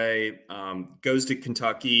 right away. Goes to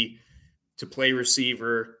Kentucky to play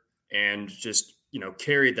receiver and just,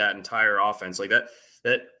 carried that entire offense like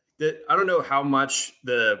that. I don't know how much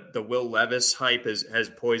the Will Levis hype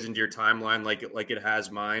has poisoned your timeline like it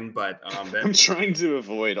has mine, but I'm trying to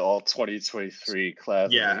avoid all 2023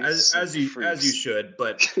 classes. Yeah, as you should.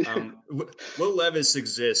 But Will Levis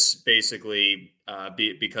exists basically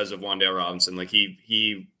because of Wan'Dale Robinson. Like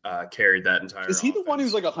he carried that entire. Is he offense. the one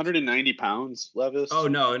who's like 190 pounds, Levis? Oh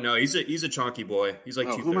no, he's a chunky boy. He's like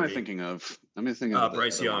 230. Who am I thinking of? Of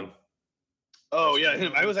Bryce Young. Oh yeah,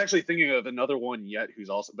 him. I was actually thinking of another one yet who's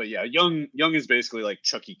also, but yeah, Young is basically like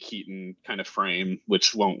Chucky Keaton kind of frame,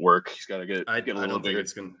 which won't work. He's got to get a little bigger.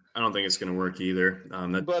 I don't think it's gonna work either.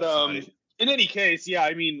 In any case, yeah,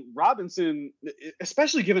 I mean Robinson,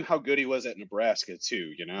 especially given how good he was at Nebraska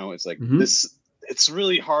too. You know, it's like this. It's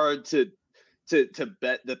really hard to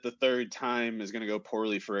bet that the third time is going to go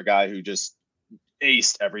poorly for a guy who just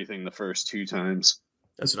aced everything the first two times.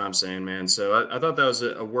 That's what I'm saying, man. So I thought that was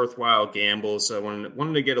a worthwhile gamble. So I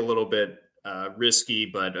wanted to get a little bit risky,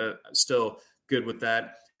 but still good with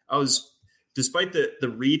that. I was, despite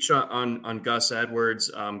the reach on Gus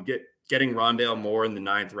Edwards, getting Rondale Moore in the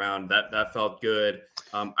 9th round, that felt good.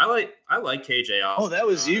 I like KJ Osborne. Oh, that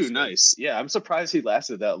was honestly. You. Nice. Yeah, I'm surprised he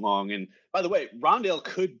lasted that long. And by the way, Rondale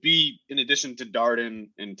could be, in addition to Darden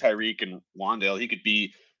and Tyreek and Wan'Dale, he could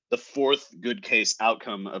be the 4th good case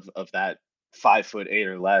outcome of that 5'8"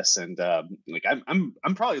 or less. And like I'm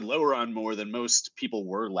probably lower on Moore than most people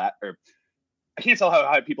were. Or I can't tell how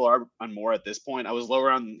high people are on Moore at this point. I was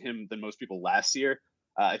lower on him than most people last year.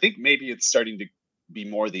 I think maybe it's starting to be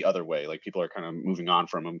more the other way. Like people are kind of moving on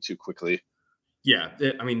from him too quickly. Yeah,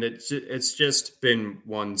 I mean it's just been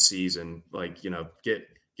one season. Like, you know,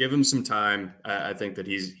 give him some time. I think that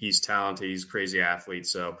he's talented. He's a crazy athlete.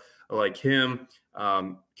 So I like him.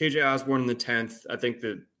 KJ Osborne in the 10th. I think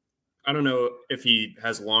that I don't know if he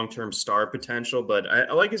has long-term star potential, but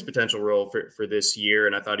I like his potential role for this year.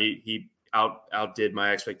 And I thought he outdid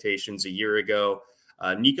my expectations a year ago.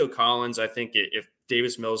 Nico Collins, I think if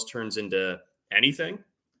Davis Mills turns into anything,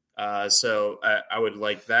 so I would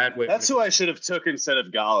like that. That's who I should have took instead of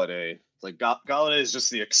Galladay. Like Galladay is just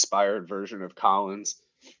the expired version of Collins.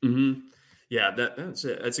 Mm-hmm. Yeah, that's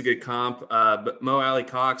a good comp. But Mo Alley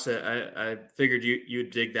Cox, I figured you'd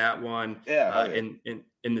dig that one. Yeah.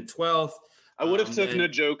 In the 12th. I would have took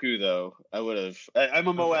Njoku though. I would have. I'm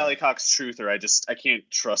a Mo Alley Cox truther. I can't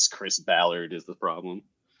trust Chris Ballard is the problem.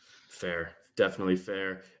 Fair, definitely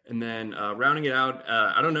fair. And then rounding it out,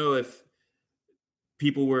 I don't know if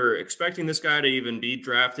people were expecting this guy to even be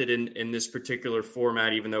drafted in this particular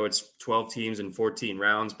format, even though it's 12 teams and 14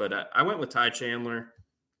 rounds. But I went with Ty Chandler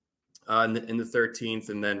in the 13th,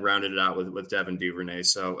 and then rounded it out with Devin Duvernay.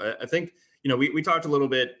 So I think, you know, we talked a little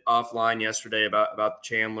bit offline yesterday about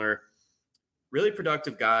Chandler. Really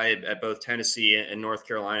productive guy at both Tennessee and North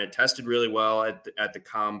Carolina. Tested really well at the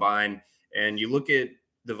combine. And you look at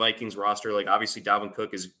the Vikings roster, like obviously Dalvin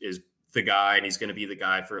Cook is the guy, and he's going to be the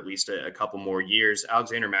guy for at least a couple more years.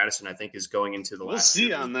 Alexander Mattison, I think, is going into the last year.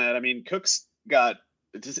 We'll see on that. I mean, Cook's got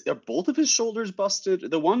 – are both of his shoulders busted?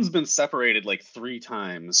 The one's been separated like 3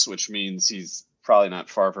 times, which means he's probably not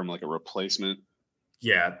far from like a replacement.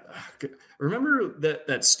 Yeah. Remember that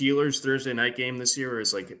Steelers Thursday night game this year where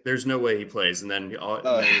it's like, there's no way he plays. And then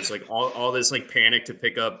there's like all this like panic to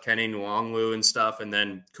pick up Kenny Nwangwu and stuff. And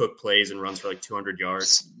then Cook plays and runs for like 200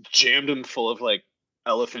 yards. Jammed him full of like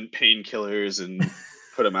elephant painkillers and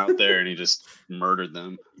put him out there and he just murdered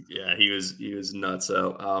them. Yeah, he was nuts.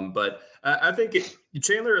 So, but I think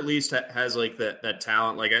Chandler at least has like that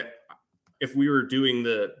talent. Like if we were doing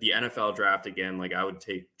the NFL draft again, like I would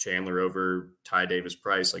take Chandler over Ty Davis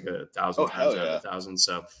Price like 1,000 times out of 1,000.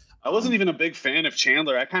 So I wasn't even a big fan of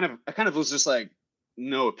Chandler. I kind of was just like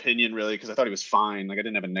no opinion really because I thought he was fine. Like I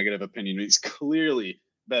didn't have a negative opinion. He's clearly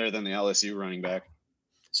better than the LSU running back.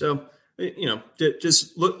 So, you know,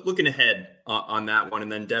 just looking ahead on that one,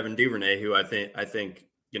 and then Devin Duvernay, who I think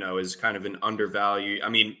you know is kind of an undervalued. I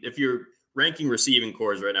mean, if you're ranking receiving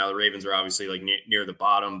cores right now, the Ravens are obviously like near the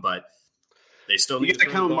bottom, but they still need to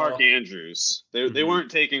count Mark Andrews. They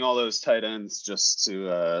weren't taking all those tight ends just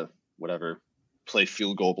to play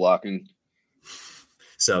field goal blocking.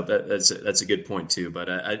 So that's a good point too. But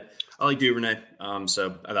I like Duvernay.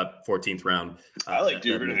 So I thought 14th round. I like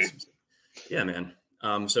Duvernay. Yeah, man.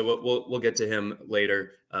 So we'll get to him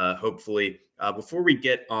later, hopefully. Before we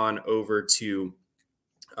get on over to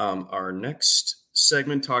our next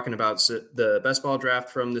segment, talking about the best ball draft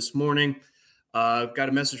from this morning, I've got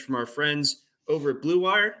a message from our friends over at Blue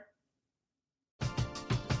Wire.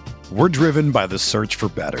 We're driven by the search for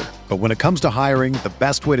better. But when it comes to hiring, the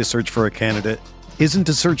best way to search for a candidate isn't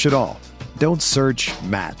to search at all. Don't search,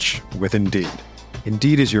 match with Indeed.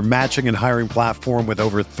 Indeed is your matching and hiring platform with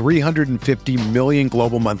over 350 million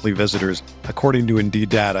global monthly visitors, according to Indeed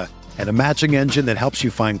data, and a matching engine that helps you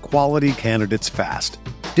find quality candidates fast.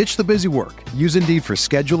 Ditch the busy work. Use Indeed for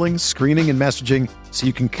scheduling, screening, and messaging so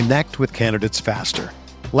you can connect with candidates faster.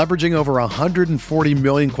 Leveraging over 140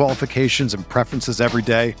 million qualifications and preferences every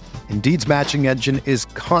day, Indeed's matching engine is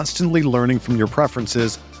constantly learning from your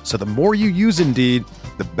preferences, so the more you use Indeed,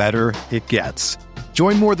 the better it gets.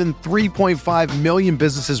 Join more than 3.5 million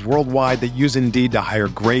businesses worldwide that use Indeed to hire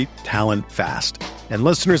great talent fast. And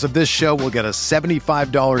listeners of this show will get a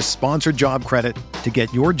 $75 sponsored job credit to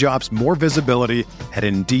get your jobs more visibility at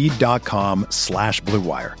Indeed.com/Blue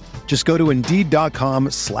Wire. Just go to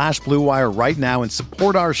Indeed.com/Blue Wire right now and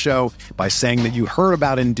support our show by saying that you heard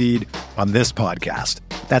about Indeed on this podcast.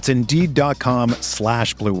 That's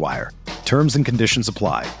Indeed.com/Blue Wire. Terms and conditions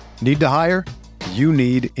apply. Need to hire? You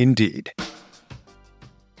need Indeed.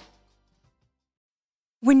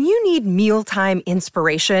 When you need mealtime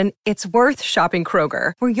inspiration, it's worth shopping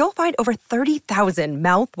Kroger, where you'll find over 30,000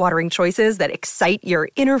 mouth-watering choices that excite your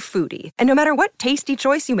inner foodie. And no matter what tasty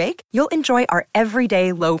choice you make, you'll enjoy our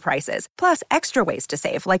everyday low prices, plus extra ways to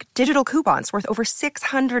save, like digital coupons worth over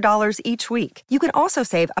 $600 each week. You can also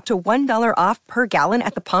save up to $1 off per gallon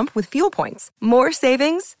at the pump with fuel points. More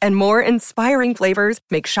savings and more inspiring flavors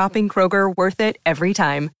make shopping Kroger worth it every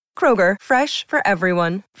time. Kroger, fresh for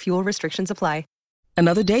everyone. Fuel restrictions apply.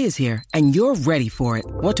 Another day is here, and you're ready for it.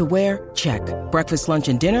 What to wear? Check. Breakfast, lunch,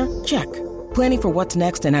 and dinner? Check. Planning for what's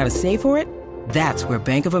next and how to save for it? That's where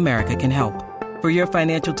Bank of America can help. For your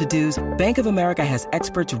financial to-dos, Bank of America has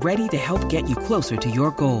experts ready to help get you closer to your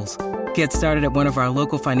goals. Get started at one of our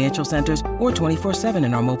local financial centers or 24/7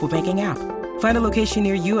 in our mobile banking app. Find a location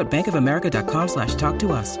near you at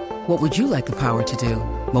bankofamerica.com/talktous. What would you like the power to do?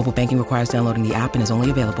 Mobile banking requires downloading the app and is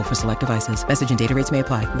only available for select devices. Message and data rates may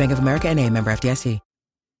apply. Bank of America NA, member FDIC.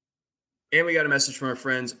 And we got a message from our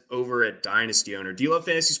friends over at Dynasty Owner. Do you love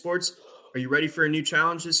fantasy sports? Are you ready for a new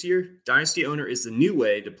challenge this year? Dynasty Owner is the new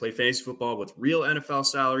way to play fantasy football with real NFL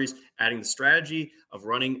salaries, adding the strategy of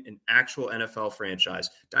running an actual NFL franchise.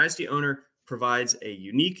 Dynasty Owner provides a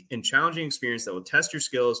unique and challenging experience that will test your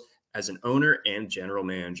skills as an owner and general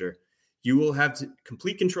manager. You will have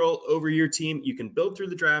complete control over your team. You can build through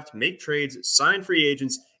the draft, make trades, sign free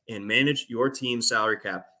agents, and manage your team's salary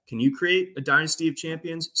cap. Can you create a dynasty of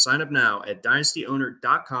champions? Sign up now at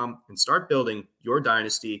dynastyowner.com and start building your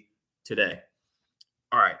dynasty today.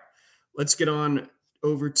 All right, let's get on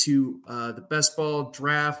over to the best ball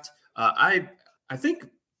draft. I think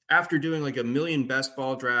after doing like a million best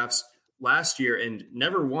ball drafts last year and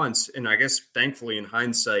never once, and I guess thankfully in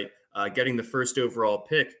hindsight, getting the first overall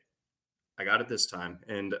pick, I got it this time.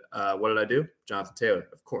 And what did I do? Jonathan Taylor,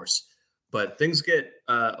 of course. But things get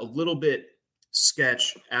a little bit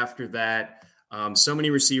sketch after that. So many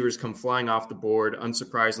receivers come flying off the board.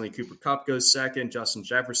 Unsurprisingly, Cooper Kupp goes second. Justin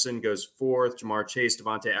Jefferson goes fourth. Jamar Chase,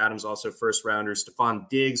 Devontae Adams, also first rounders. Stephon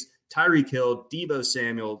Diggs, Tyreek Hill, Deebo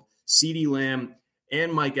Samuel, CeeDee Lamb,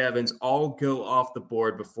 and Mike Evans all go off the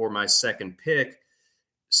board before my second pick.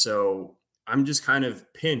 So I'm just kind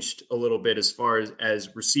of pinched a little bit as far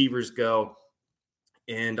as receivers go.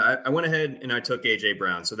 And I went ahead and I took A.J.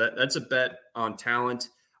 Brown. So that's a bet on talent.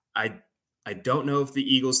 I don't know if the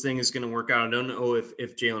Eagles thing is going to work out. I don't know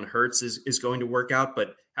if Jalen Hurts is going to work out.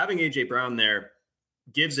 But having A.J. Brown there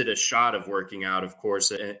gives it a shot of working out, of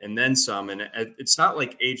course, and then some. And it's not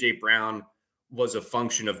like A.J. Brown was a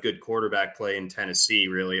function of good quarterback play in Tennessee,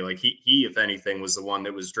 really. Like he, if anything, was the one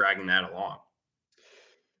that was dragging that along.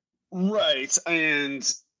 Right. And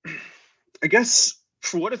I guess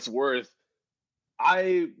for what it's worth,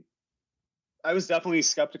 I was definitely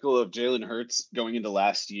skeptical of Jalen Hurts going into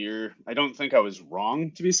last year. I don't think I was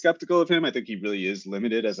wrong to be skeptical of him. I think he really is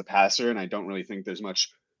limited as a passer, and I don't really think there's much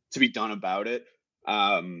to be done about it.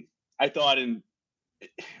 I thought in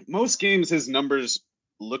most games his numbers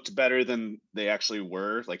looked better than they actually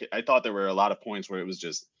were. Like I thought there were a lot of points where it was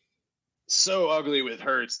just so ugly with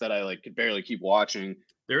Hurts that I could barely keep watching.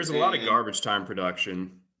 There's a lot of garbage time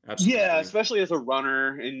production. Absolutely. Yeah, especially as a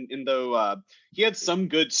runner. And though he had some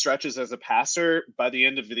good stretches as a passer, by the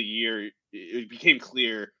end of the year, it became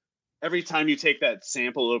clear every time you take that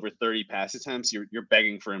sample over 30 pass attempts, you're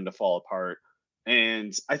begging for him to fall apart.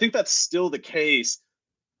 And I think that's still the case.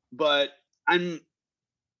 But I'm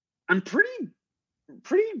pretty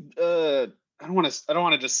I don't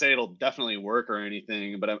want to just say it'll definitely work or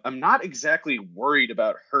anything, but I'm not exactly worried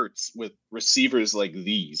about Hurts with receivers like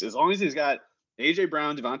these. As long as he's got A.J.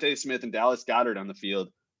 Brown, Devontae Smith, and Dallas Goedert on the field,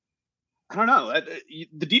 I don't know.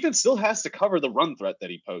 The defense still has to cover the run threat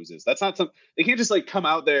that he poses. That's not something they can't just come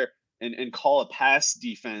out there and call a pass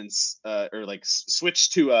defense or like switch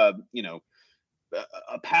to a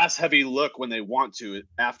pass heavy look when they want to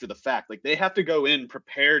after the fact. Like they have to go in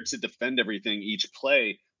prepared to defend everything each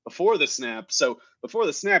play before the snap. So before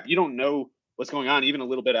the snap, you don't know what's going on. Even a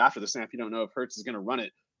little bit after the snap, you don't know if Hurts is going to run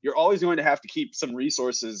it. You're always going to have to keep some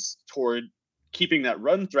resources toward keeping that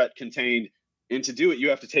run threat contained. And to do it, you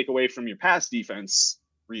have to take away from your pass defense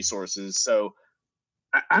resources. So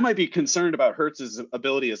I might be concerned about Hurts'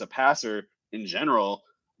 ability as a passer in general,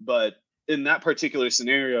 but in that particular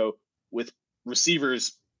scenario with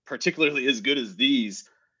receivers, particularly as good as these,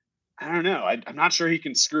 I don't know. I'm not sure he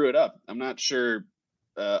can screw it up. I'm not sure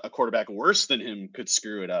a quarterback worse than him could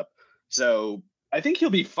screw it up. So I think he'll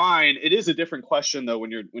be fine. It is a different question though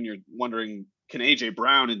when you're wondering, can AJ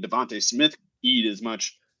Brown and Devontae Smith eat as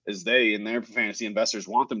much as they and their fantasy investors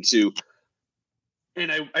want them to?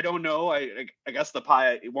 And I don't know. I guess the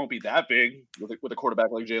pie, it won't be that big with a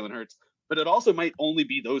quarterback like Jalen Hurts, but it also might only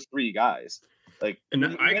be those three guys. Like, and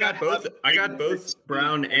I got both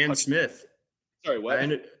Brown and Smith. Sorry, what?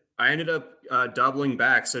 I ended up doubling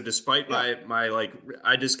back. So despite my like,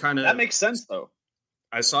 I just kind of, that makes sense though.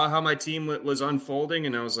 I saw how my team was unfolding,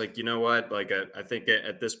 and I was like, you know what? Like, I think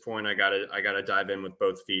at this point, I gotta dive in with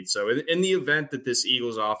both feet. So in the event that this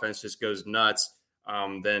Eagles offense just goes nuts,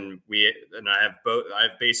 then I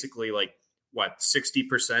have basically like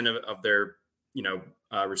 60% of their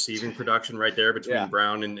receiving production right there between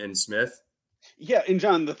Brown and Smith. Yeah, and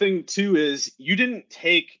John, the thing too is you didn't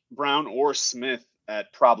take Brown or Smith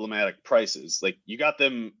at problematic prices. Like you got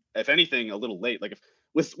them, if anything, a little late. Like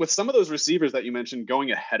with some of those receivers that you mentioned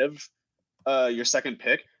going ahead of your second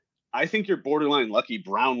pick, I think you're borderline lucky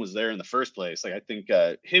Brown was there in the first place. Like I think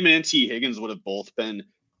him and T. Higgins would have both been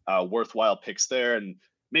worthwhile picks there. And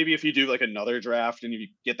maybe if you do like another draft and you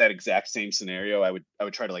get that exact same scenario, I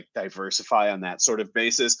would try to like diversify on that sort of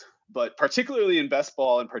basis. But particularly in best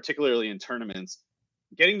ball and particularly in tournaments,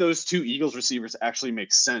 getting those two Eagles receivers actually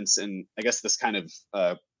makes sense. And I guess this kind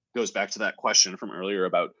of goes back to that question from earlier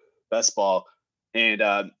about best ball.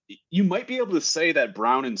 And you might be able to say that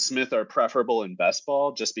Brown and Smith are preferable in best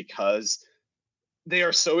ball just because they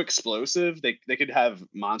are so explosive. They could have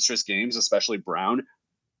monstrous games, especially Brown.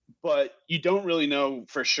 But you don't really know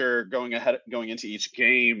for sure going into each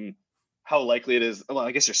game how likely it is. Well,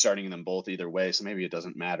 I guess you're starting them both either way, so maybe it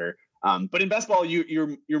doesn't matter. But in best ball,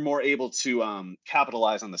 you're more able to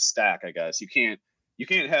capitalize on the stack. I guess you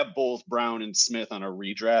can't have both Brown and Smith on a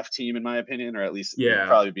redraft team, in my opinion, or at least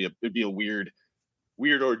it'd be a weird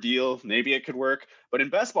ordeal. Maybe it could work, but in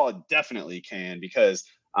best ball, it definitely can because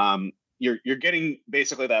you're getting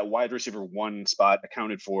basically that wide receiver one spot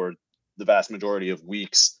accounted for the vast majority of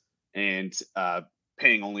weeks, and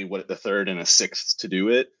paying only the third and a sixth to do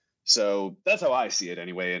it. So that's how I see it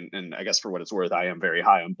anyway. And I guess for what it's worth, I am very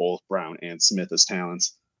high on both Brown and Smith as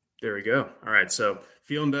talents. There we go. All right. So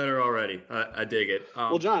feeling better already. I dig it.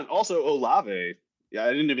 Well, John, also Olave. Yeah,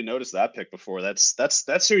 I didn't even notice that pick before.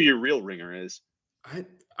 That's who your real ringer is.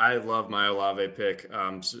 I love my Olave pick.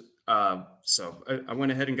 So I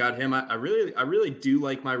went ahead and got him. I really do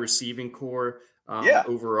like my receiving core.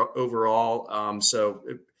 Overall. So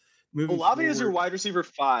moving Olave forward, is your wide receiver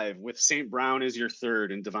 5 with St. Brown as your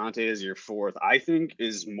 3rd and Devontae as your 4th. I think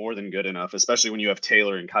is more than good enough, especially when you have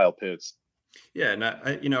Taylor and Kyle Pitts. Yeah, and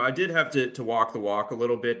I did have to walk the walk a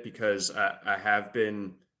little bit because I have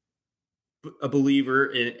been a believer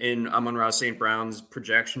in Amon-Ra St. Brown's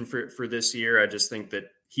projection for this year. I just think that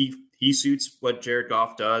he suits what Jared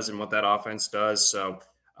Goff does and what that offense does. So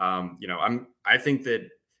I think that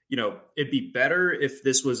it'd be better if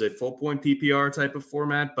this was a full point PPR type of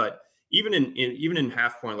format, but even in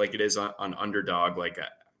half point, like it is on Underdog, like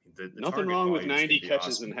the nothing wrong with 90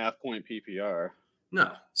 catches in half point PPR.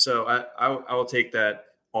 No. So I will take that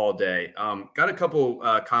all day. Got a couple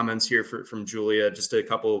comments here from Julia, just a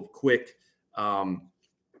couple quick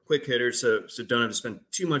hitters. So don't have to spend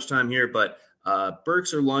too much time here, but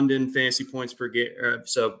Burks or London fantasy points per game.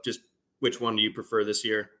 So just which one do you prefer this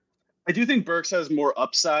year? I do think Burks has more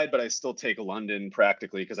upside, but I still take London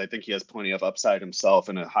practically because I think he has plenty of upside himself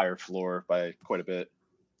and a higher floor by quite a bit.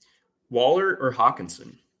 Waller or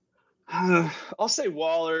Hawkinson? I'll say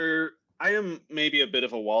Waller. I am maybe a bit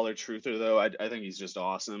of a Waller truther, though. I think he's just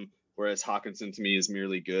awesome, whereas Hawkinson to me is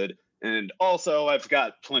merely good. And also, I've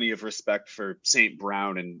got plenty of respect for St.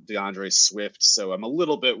 Brown and DeAndre Swift, so I'm a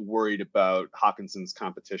little bit worried about Hawkinson's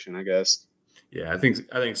competition, I guess. Yeah, I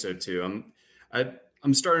think so too.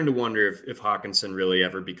 I'm starting to wonder if Hawkinson really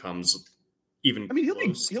ever becomes even. I mean,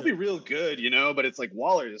 he'll be real good, but it's like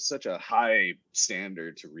Waller is such a high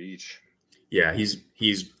standard to reach. Yeah,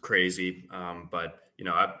 he's crazy. But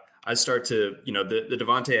I start to, the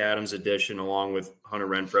Davante Adams addition, along with Hunter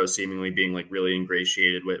Renfrow seemingly being like really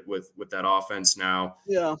ingratiated with that offense now.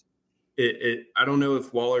 Yeah. I don't know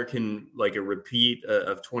if Waller can like a repeat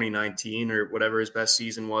of 2019 or whatever his best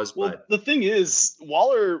season was. Well, but the thing is,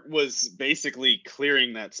 Waller was basically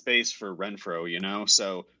clearing that space for Renfrow,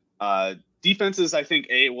 so defenses, I think,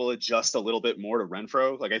 will adjust a little bit more to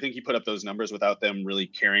Renfrow. Like, I think he put up those numbers without them really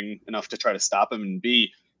caring enough to try to stop him. And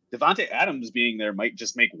B, Davante Adams being there might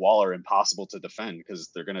just make Waller impossible to defend because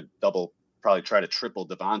they're going to probably try to triple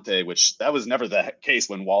Davante, which that was never the case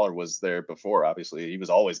when Waller was there before. Obviously, he was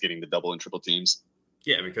always getting the double and triple teams.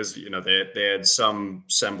 Yeah, because, they had some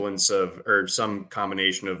semblance of, or some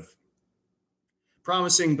combination of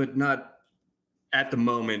promising, but not at the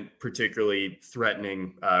moment particularly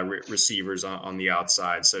threatening receivers on the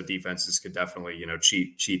outside. So defenses could definitely,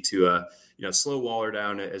 cheat to slow Waller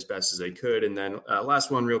down as best as they could. And then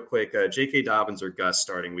last one real quick, J.K. Dobbins or Gus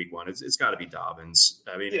starting week 1. It's got to be Dobbins.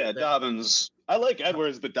 I mean, Dobbins. I like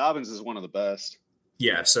Edwards, but Dobbins is one of the best.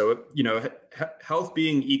 Yeah. So, health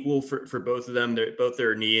being equal for both of them, both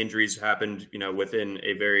their knee injuries happened, within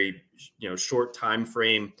a very, short time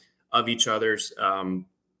frame of each other's.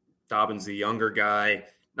 Dobbins, the younger guy,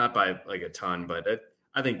 not by like a ton, but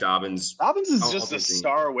I think Dobbins is just a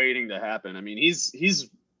star waiting to happen. I mean, he's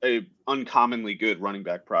a uncommonly good running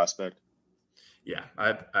back prospect. Yeah,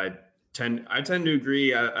 I tend to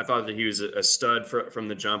agree. I thought that he was a stud from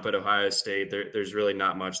the jump at Ohio State. There's really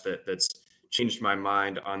not much that's changed my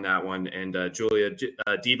mind on that one. And Julia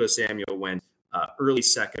Deebo Samuel went early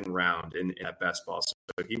second round in that best ball.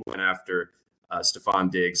 So he went after Stephon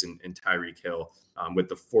Diggs and Tyreek Hill with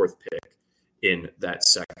the 4th pick in that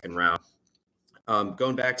second round.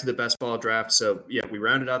 Going back to the best ball draft. So yeah, we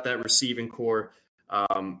rounded out that receiving core.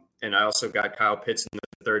 And I also got Kyle Pitts in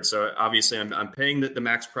the 3rd. So obviously I'm paying the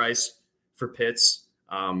max price for Pitts.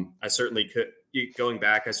 I certainly could, going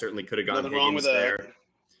back, I certainly could have gone Nothing wrong with that. there.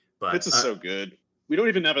 But Pitts is so good. We don't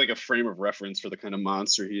even have like a frame of reference for the kind of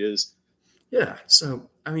monster he is. Yeah. So,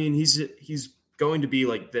 I mean, he's going to be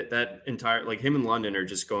like that entire, like him and London are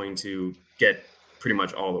just going to get pretty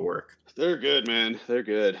much all the work. They're good, man. They're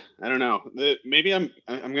good. I don't know. Maybe I'm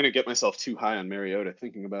going to get myself too high on Mariota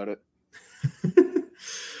thinking about it.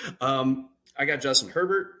 I got Justin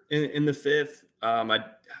Herbert in the 5th.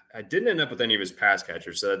 I didn't end up with any of his pass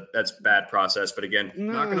catchers, so that's bad process. But again,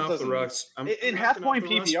 knocking off the rust. In half-point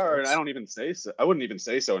PPR, and I don't even say so. I wouldn't even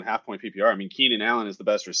say so in half-point PPR. I mean, Keenan Allen is the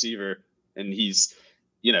best receiver, and he's,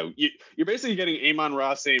 you're basically getting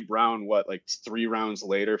Amon-Ra St. Brown, like 3 rounds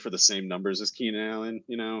later for the same numbers as Keenan Allen.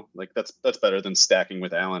 Like that's better than stacking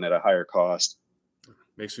with Allen at a higher cost.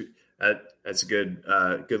 That's a good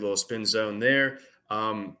little spin zone there.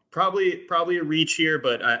 Probably a reach here,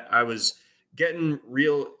 but I was getting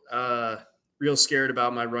real scared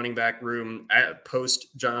about my running back room at post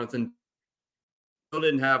Jonathan. Still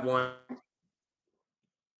didn't have one.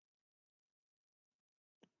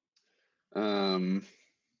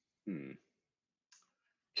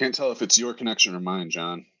 Can't tell if it's your connection or mine,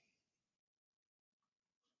 John.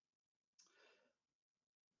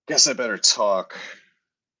 Guess I better talk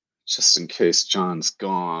just in case John's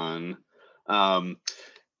gone. I'll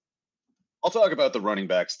talk about the running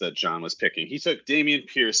backs that John was picking. He took Dameon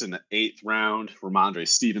Pierce in the 8th round, Ramondre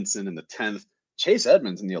Stevenson in the 10th, Chase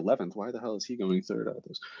Edmonds in the 11th. Why the hell is he going 3rd out of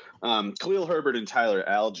those? Khalil Herbert and Tyler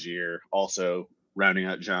Algier also rounding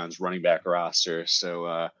out John's running back roster.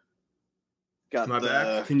 So got my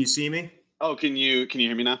back. Can you see me? Oh, can you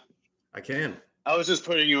hear me now? I can. I was just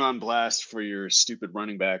putting you on blast for your stupid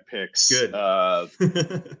running back picks. Good.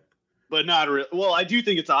 But not really. Well, I do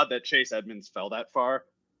think it's odd that Chase Edmonds fell that far,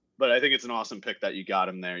 but I think it's an awesome pick that you got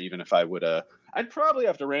him there. Even if I would, I'd probably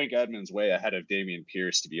have to rank Edmonds way ahead of Dameon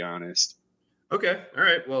Pierce, to be honest. Okay. All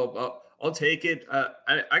right. Well, I'll take it.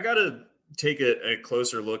 I got to take a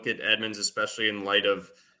closer look at Edmonds, especially in light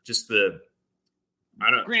of just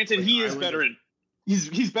Granted, like, he is better in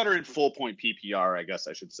he's better in full point PPR, I guess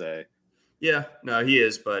I should say. Yeah, no, he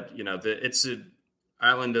is, but it's an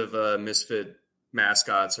island of misfit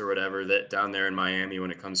mascots or whatever that down there in Miami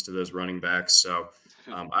when it comes to those running backs. So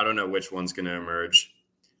I don't know which one's going to emerge.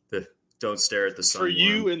 Don't stare at the sun. For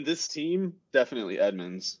you and this team, definitely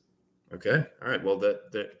Edmonds. Okay. All right. Well,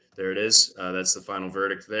 there it is. That's the final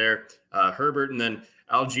verdict there. Herbert and then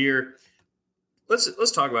Algier.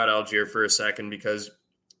 Let's talk about Algier for a second because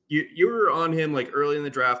you were on him like early in the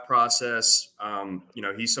draft process.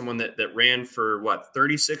 He's someone that ran for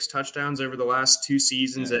 36 touchdowns over the last 2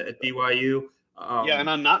 seasons at BYU. And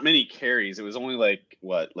on not many carries. It was only like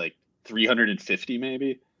 350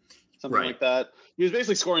 maybe. something like that. He was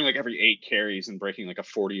basically scoring like every 8 carries and breaking like a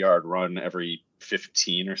 40-yard run every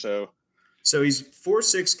 15 or so. So he's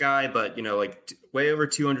 4'6" guy, but like way over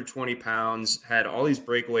 220 pounds, had all these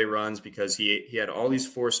breakaway runs because he had all these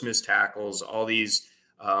forced missed tackles, all these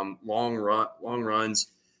long runs.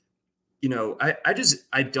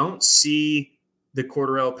 I don't see the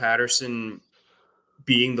Cordarrelle Patterson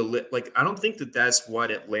being I don't think that that's what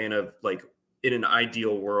Atlanta, like in an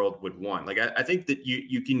ideal world, would want. Like, I think that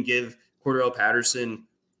you can give Cordarrelle Patterson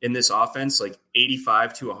in this offense, like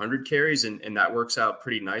 85 to 100 carries, and that works out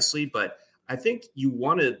pretty nicely. But I think you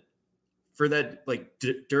want to, for that, like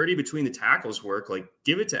dirty between the tackles work, like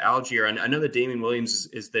give it to Allgeier. And I know that Damien Williams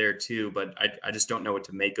is there too, but I just don't know what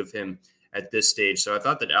to make of him at this stage. So I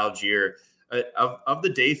thought that Allgeier, of the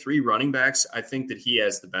day 3 running backs, I think that he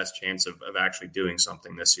has the best chance of actually doing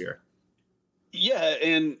something this year. Yeah,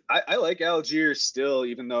 and I like Allgeier still,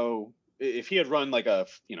 even though if he had run like a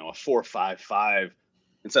 4.55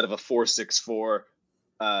 instead of a 4.64,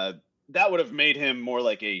 that would have made him more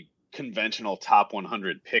like a conventional top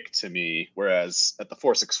 100 pick to me. Whereas at the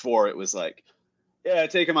 4.64, it was like, yeah,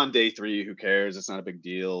 take him on day 3. Who cares? It's not a big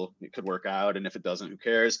deal. It could work out. And if it doesn't, who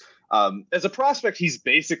cares? As a prospect, he's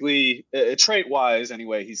basically, trait wise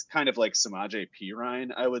anyway, he's kind of like Samaje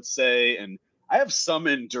Perine, I would say. And I have some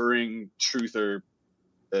enduring truther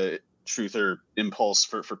impulse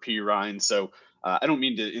for Perine. So I don't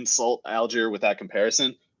mean to insult Allgeier with that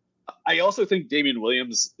comparison. I also think Damien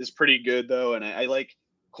Williams is pretty good, though. And I like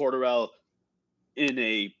Cordarrelle in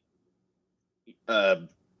a, I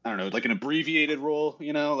don't know, like an abbreviated role,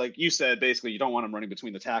 like you said, basically you don't want him running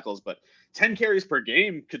between the tackles, but 10 carries per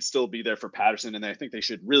game could still be there for Patterson. And I think they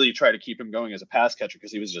should really try to keep him going as a pass catcher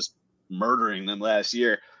because he was just murdering them last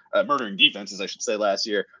year, murdering defenses, I should say, last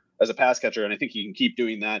year as a pass catcher. And I think he can keep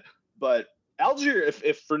doing that. But Allgeier,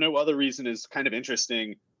 if for no other reason, is kind of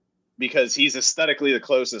interesting because he's aesthetically the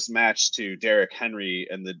closest match to Derrick Henry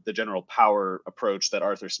and the general power approach that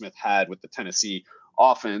Arthur Smith had with the Tennessee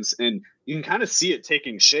offense. And you can kind of see it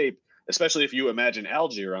taking shape, especially if you imagine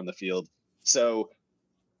Allgeier on the field. So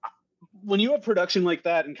when you have production like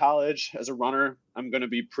that in college as a runner, I'm going to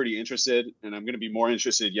be pretty interested, and I'm going to be more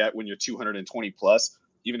interested yet when you're 220 plus,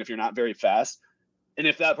 even if you're not very fast. And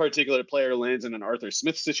if that particular player lands in an Arthur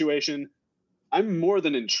Smith situation, I'm more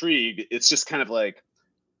than intrigued. It's just kind of like,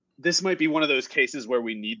 this might be one of those cases where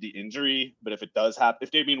we need the injury, but if it does happen,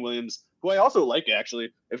 if Damien Williams, who I also like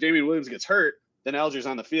actually, if Damien Williams gets hurt, then Allgeier's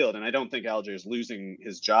on the field. And I don't think Allgeier's losing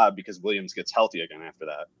his job because Williams gets healthy again after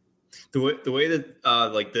that. The way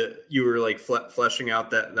that you were like fleshing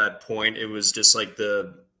out that point, it was just like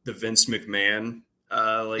the Vince McMahon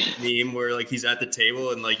like meme where like he's at the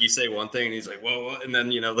table and like you say one thing and he's like, whoa, and then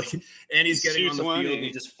like, and he's getting on the field and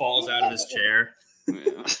he just falls out of his chair.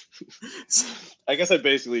 Yeah. I guess I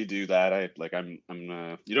basically do that.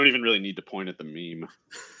 I'm you don't even really need to point at the meme.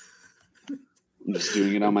 I'm just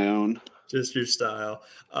doing it on my own. Just your style.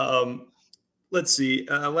 Let's see.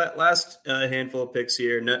 Last handful of picks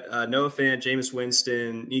here. Noah Fant, Jameis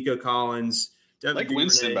Winston, Nico Collins. Devin Duvernay.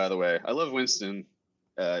 Winston, by the way. I love Winston.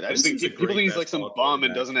 I just think people think he's like some bum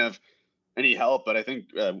and doesn't have any help, but I think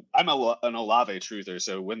I'm an Olave truther.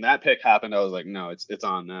 So when that pick happened, I was like, no, it's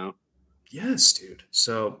on now. Yes, dude.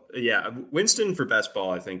 So yeah, Winston for best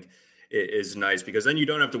ball, I think, is nice because then you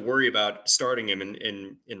don't have to worry about starting him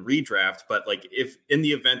in redraft. But like if in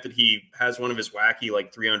the event that he has one of his wacky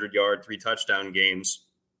like 300-yard, 3-touchdown games,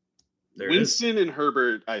 Winston and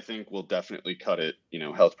Herbert, I think, will definitely cut it,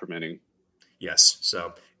 health permitting. Yes.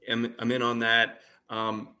 So I'm in on that.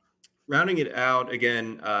 Rounding it out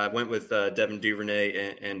again, I went with Devin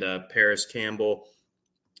Duvernay and Paris Campbell.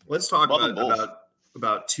 Let's talk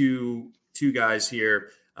about two guys here.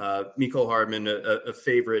 Mecole Hardman, a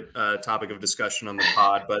favorite topic of discussion on the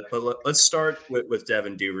pod, but let's start with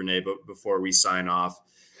Devin Duvernay before we sign off.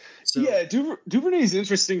 So, yeah, Duvernay is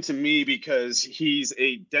interesting to me because he's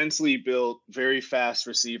a densely built, very fast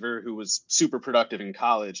receiver who was super productive in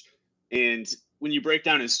college. And when you break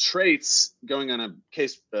down his traits, going on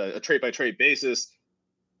a trait by trait basis,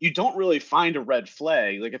 you don't really find a red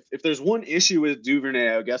flag. Like if there's one issue with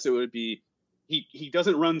Duvernay, I guess it would be he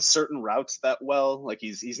doesn't run certain routes that well. Like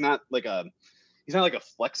he's not like a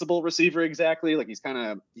flexible receiver exactly. Like he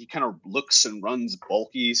kind of looks and runs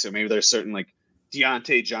bulky. So maybe there's certain like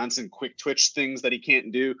Deontay Johnson quick twitch things that he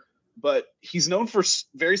can't do. But he's known for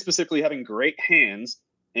very specifically having great hands,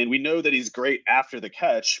 and we know that he's great after the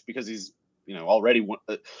catch because he's already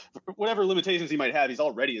whatever limitations he might have, he's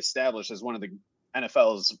already established as one of the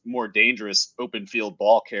NFL's more dangerous open field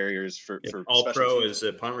ball carriers for all pro as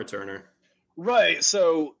a punt returner. Right.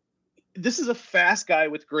 So this is a fast guy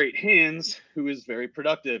with great hands who is very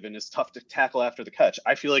productive and is tough to tackle after the catch.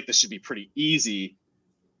 I feel like this should be pretty easy.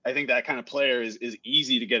 I think that kind of player is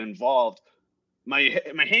easy to get involved. My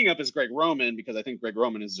hang up is Greg Roman, because I think Greg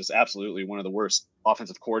Roman is just absolutely one of the worst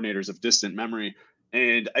offensive coordinators of distant memory.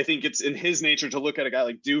 And I think it's in his nature to look at a guy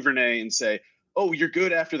like Duvernay and say, oh, you're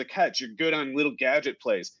good after the catch. You're good on little gadget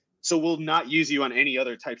plays. So we'll not use you on any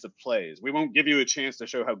other types of plays. We won't give you a chance to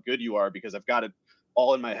show how good you are because I've got it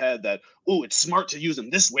all in my head that, oh, it's smart to use him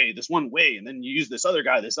this way, this one way, and then you use this other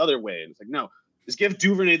guy this other way. And it's like, no, just give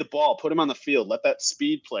Duvernay the ball, put him on the field, let that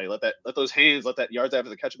speed play, let those hands, let that yards after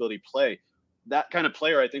the catch ability play. That kind of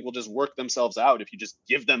player, I think, will just work themselves out if you just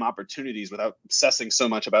give them opportunities without obsessing so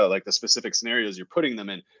much about like the specific scenarios you're putting them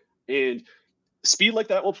in. And speed like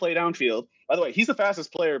that will play downfield. By the way, he's the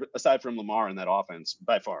fastest player aside from Lamar in that offense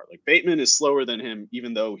by far. Like Bateman is slower than him,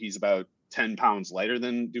 even though he's about 10 pounds lighter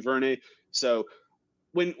than Duvernay. So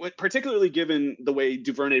when particularly given the way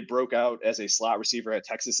Duvernay broke out as a slot receiver at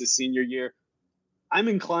Texas his senior year, I'm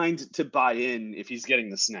inclined to buy in if he's getting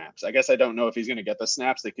the snaps. I guess I don't know if he's going to get the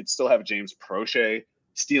snaps. They could still have James Prochet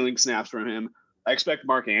stealing snaps from him. I expect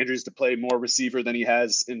Mark Andrews to play more receiver than he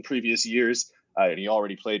has in previous years, and he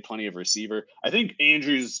already played plenty of receiver. I think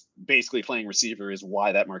Andrews basically playing receiver is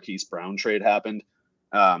why that Marquise Brown trade happened.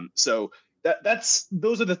 So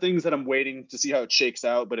those are the things that I'm waiting to see how it shakes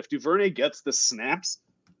out. But if Duvernay gets the snaps,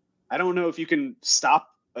 I don't know if you can stop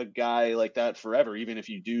a guy like that forever, even if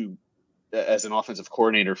you do, as an offensive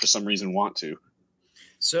coordinator, for some reason want to.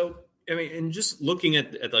 So, I mean, and just looking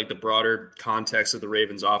at like the broader context of the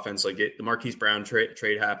Ravens offense, like the Marquise Brown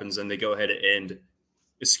trade happens and they go ahead and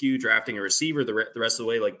eschew drafting a receiver the rest of the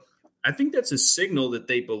way. Like, I think that's a signal that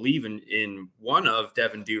they believe in one of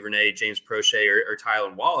Devin Duvernay, James Prochet, or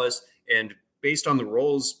Tylan Wallace. And based on the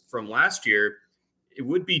roles from last year, it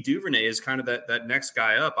would be Duvernay as kind of that next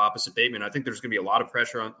guy up opposite Bateman. I think there's going to be a lot of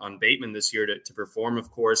pressure on Bateman this year to perform, of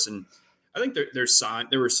course. And I think there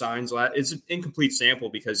were signs. It's an incomplete sample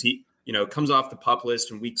because he, comes off the PUP list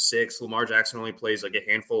in week 6. Lamar Jackson only plays like a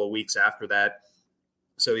handful of weeks after that.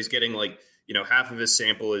 So he's getting half of his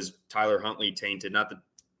sample is Tyler Huntley tainted. Not that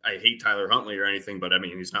I hate Tyler Huntley or anything, but I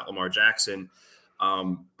mean, he's not Lamar Jackson.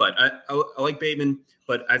 But I like Bateman,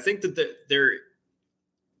 but I think that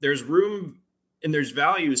there's room and there's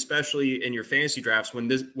value, especially in your fantasy drafts, when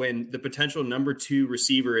the potential number 2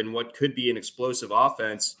 receiver in what could be an explosive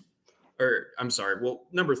offense,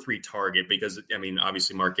 number 3 target, because I mean,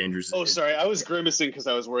 obviously Mark Andrews. Oh, sorry. I was grimacing because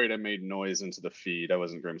I was worried I made noise into the feed. I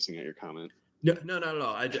wasn't grimacing at your comment. No, not at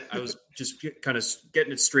all. I was just kind of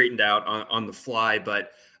getting it straightened out on the fly,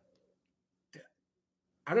 but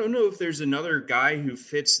I don't know if there's another guy who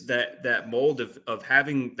fits that mold of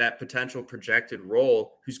having that potential projected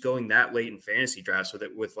role who's going that late in fantasy drafts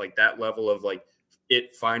with like that level of like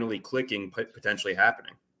it finally clicking, potentially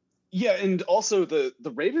happening. Yeah, and also the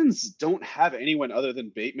Ravens don't have anyone other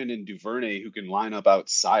than Bateman and Duvernay who can line up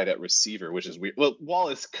outside at receiver, which is weird. Well,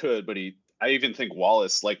 Wallace could, but I even think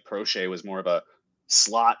Wallace, like Prochet, was more of a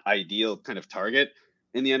slot ideal kind of target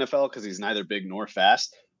in the NFL because he's neither big nor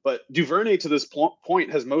fast. But Duvernay, to this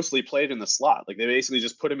point, has mostly played in the slot. Like they basically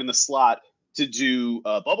just put him in the slot to do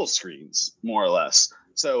bubble screens, more or less.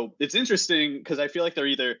 So it's interesting because I feel like they're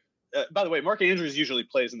either by the way, Mark Andrews usually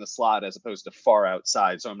plays in the slot as opposed to far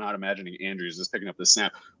outside, so I'm not imagining Andrews is picking up the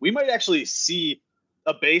snap. We might actually see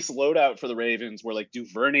a base loadout for the Ravens where like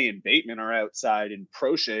Duvernay and Bateman are outside and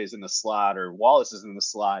Prochet is in the slot or Wallace is in the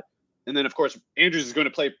slot. And then, of course, Andrews is going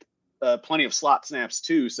to play plenty of slot snaps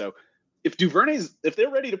too. So if they're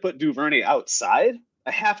ready to put Duvernay outside,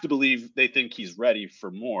 I have to believe they think he's ready for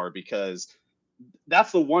more because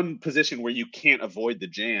that's the one position where you can't avoid the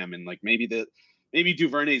jam. And like maybe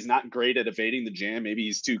Duvernay's not great at evading the jam. Maybe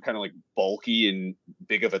he's too kind of like bulky and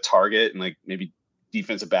big of a target, and like maybe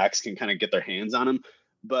defensive backs can kind of get their hands on him.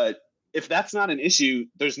 But if that's not an issue,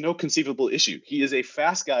 there's no conceivable issue. He is a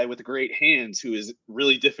fast guy with great hands who is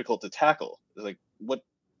really difficult to tackle. Like what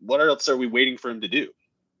else are we waiting for him to do?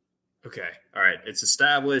 Okay. All right. It's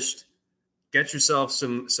established. Get yourself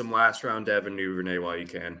some last round Devin Duvernay while you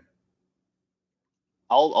can.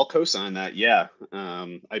 I'll co-sign that. Yeah.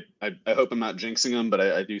 I hope I'm not jinxing him, but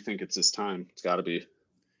I do think it's his time. It's got to be.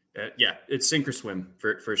 Yeah, it's sink or swim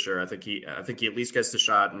for sure. I think he at least gets the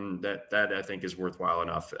shot, and that I think is worthwhile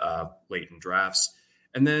enough late in drafts.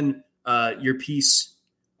 And then your piece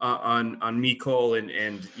on Mecole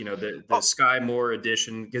and the Sky Moore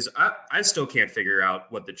addition, because I still can't figure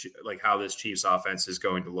out what how this Chiefs offense is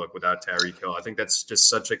going to look without Tyreek Hill. I think that's just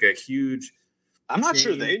such like a huge. I'm not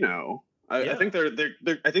sure they know. I think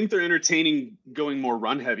they're entertaining going more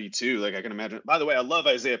run heavy too. Like I can imagine. By the way, I love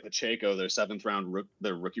Isaiah Pacheco, their 7th round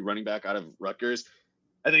their rookie running back out of Rutgers.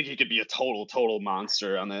 I think he could be a total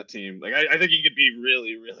monster on that team. Like I think he could be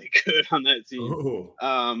really, really good on that team. Ooh.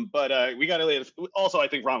 But we got to lay it. Also, I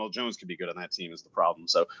think Ronald Jones could be good on that team is the problem.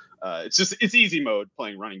 So it's easy mode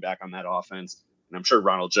playing running back on that offense. And I'm sure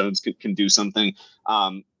Ronald Jones can do something.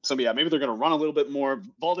 So yeah, maybe they're going to run a little bit more.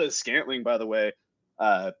 Valdez-Scantling, by the way,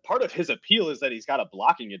 part of his appeal is that he's got a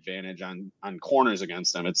blocking advantage on corners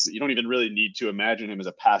against him. You don't even really need to imagine him as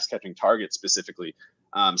a pass catching target specifically.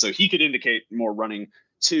 So he could indicate more running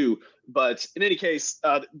too. But in any case,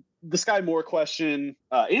 the Sky Moore question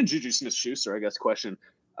and Juju Smith-Schuster, I guess, question,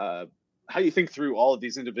 how you think through all of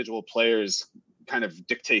these individual players kind of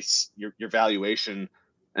dictates your valuation,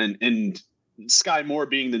 and Sky Moore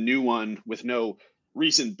being the new one with no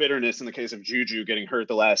recent bitterness in the case of Juju getting hurt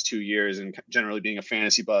the last 2 years and generally being a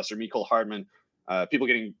fantasy bust, or Mecole Hardman, people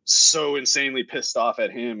getting so insanely pissed off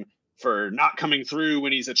at him for not coming through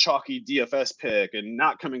when he's a chalky DFS pick and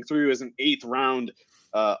not coming through as an 8th round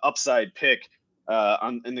upside pick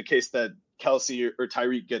in the case that Kelsey or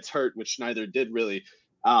Tyreek gets hurt, which neither did really.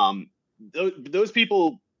 Those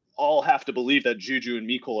people all have to believe that Juju and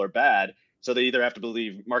Mecole are bad. So they either have to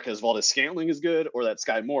believe Marquez Valdez-Scantling is good or that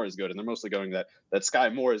Sky Moore is good. And they're mostly going that Sky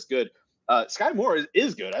Moore is good. Sky Moore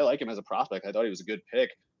is good. I like him as a prospect. I thought he was a good pick.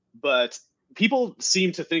 But people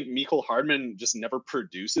seem to think Mecole Hardman just never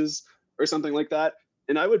produces or something like that.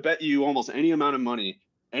 And I would bet you almost any amount of money,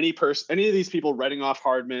 any of these people writing off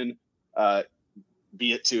Hardman,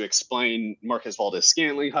 be it to explain Marquez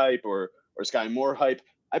Valdez-Scantling hype or Sky Moore hype,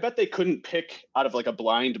 I bet they couldn't pick out of like a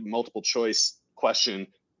blind multiple choice question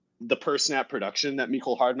the per snap production that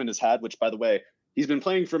Mecole Hardman has had, which, by the way, he's been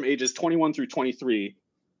playing from ages 21 through 23.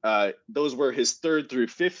 Those were his 3rd through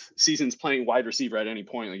 5th seasons playing wide receiver at any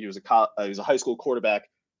point. Like he was a high school quarterback,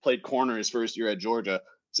 played corner his first year at Georgia.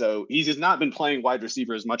 So he has not been playing wide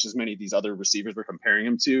receiver as much as many of these other receivers we're comparing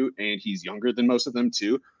him to, and he's younger than most of them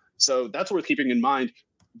too. So that's worth keeping in mind.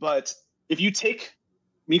 But if you take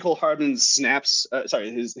Mecole Hardman's snaps,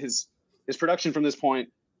 his production from this point,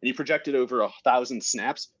 and you project it over 1,000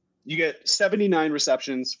 snaps, you get 79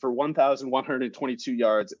 receptions for 1,122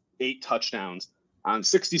 yards, 8 touchdowns on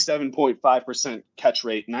 67.5% catch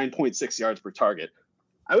rate, 9.6 yards per target.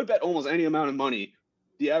 I would bet almost any amount of money.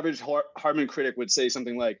 The average Hardman critic would say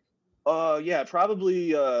something like, yeah,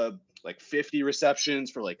 probably like 50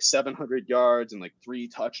 receptions for like 700 yards and like 3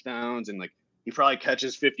 touchdowns. And like he probably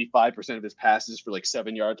catches 55% of his passes for like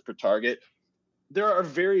 7 yards per target. There are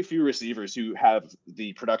very few receivers who have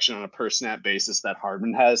the production on a per snap basis that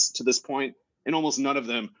Hardman has to this point, and almost none of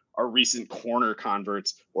them are recent corner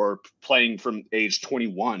converts or playing from age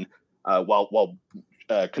 21 while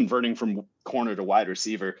converting from corner to wide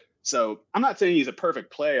receiver. So I'm not saying he's a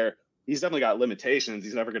perfect player. He's definitely got limitations.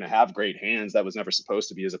 He's never going to have great hands. That was never supposed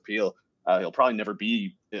to be his appeal. He'll probably never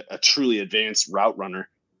be a truly advanced route runner.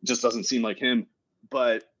 It just doesn't seem like him.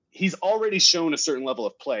 But he's already shown a certain level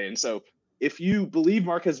of play. And so if you believe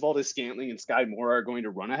Marquez Valdez-Scantling and Sky Moore are going to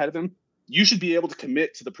run ahead of him, you should be able to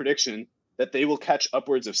commit to the prediction that they will catch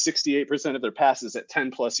upwards of 68% of their passes at 10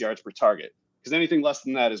 plus yards per target. Because anything less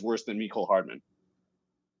than that is worse than Mecole Hardman.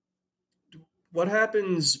 What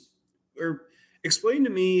happens, or explain to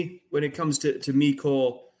me when it comes to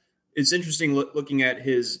Mecole. It's interesting looking at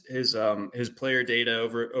his player data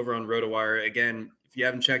over on RotoWire. Again, if you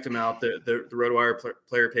haven't checked him out, the RotoWire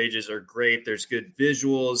player pages are great. There's good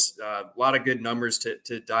visuals, a lot of good numbers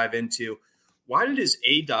to dive into. Why did his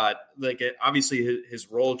ADOT, obviously his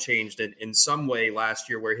role changed in some way last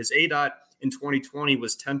year, where his ADOT in 2020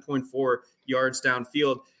 was 10.4 yards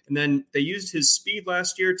downfield. And then they used his speed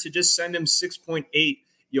last year to just send him 6.8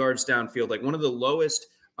 yards downfield, like one of the lowest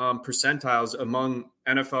percentiles among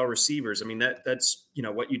NFL receivers. I mean, that's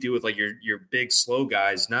what you do with like your big slow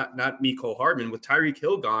guys, not Mecole Hardman. With Tyreek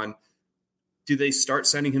Hill gone, do they start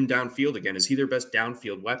sending him downfield again? Is he their best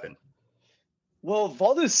downfield weapon? Well,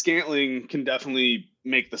 Valdez-Scantling can definitely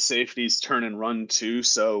make the safeties turn and run too.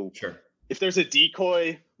 So sure, if there's a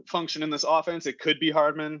decoy function in this offense, it could be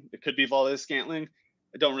Hardman, it could be Valdez-Scantling.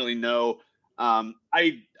 I don't really know.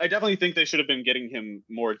 I definitely think they should have been getting him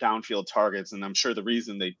more downfield targets, and I'm sure the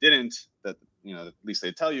reason they didn't, that at least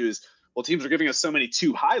they tell you, is, well, teams were giving us so many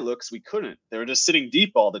too high looks, we couldn't. They were just sitting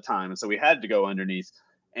deep all the time, and so we had to go underneath.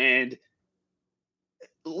 And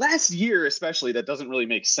last year, especially, that doesn't really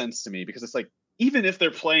make sense to me, because it's like, even if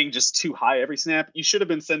they're playing just too high every snap, you should have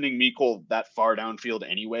been sending Mecole that far downfield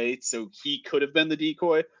anyway, so he could have been the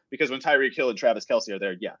decoy, because when Tyreek Hill and Travis Kelce are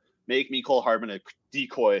there, yeah, make Mecole Hardman a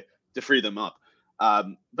decoy to free them up.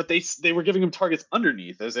 But they were giving him targets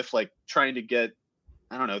underneath, as if like trying to get,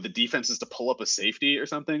 I don't know, the defenses to pull up a safety or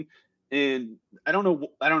something. And I don't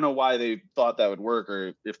know why they thought that would work,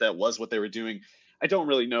 or if that was what they were doing. I don't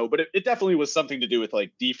really know, but it definitely was something to do with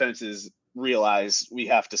like defenses realize we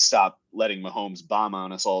have to stop letting Mahomes bomb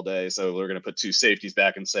on us all day. So we're going to put 2 safeties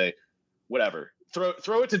back and say, whatever,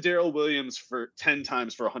 throw it to Darrell Williams for 10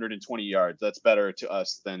 times for 120 yards. That's better to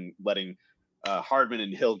us than letting Hardman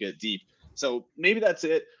and Hill get deep. So maybe that's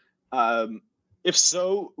it. If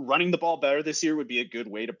so, running the ball better this year would be a good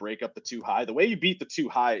way to break up the 2 high. The way you beat the 2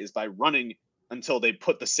 high is by running until they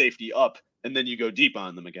put the safety up, and then you go deep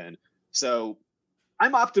on them again. So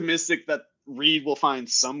I'm optimistic that Reed will find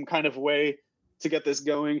some kind of way to get this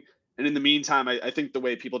going. And in the meantime, I think the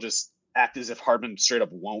way people just act as if Hardman straight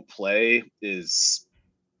up won't play is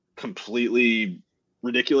completely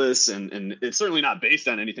ridiculous. And it's certainly not based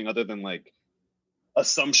on anything other than like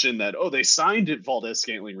assumption that, oh, they signed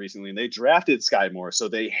Valdez-Scantling recently and they drafted Sky Moore, so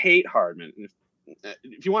they hate Hardman.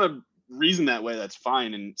 If you want to reason that way, that's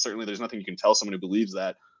fine. And certainly there's nothing you can tell someone who believes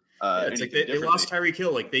that. It's like they lost Tyreek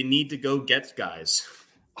Hill. Like they need to go get guys.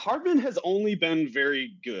 Hardman has only been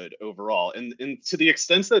very good overall. And to the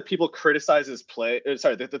extent that people criticize his play,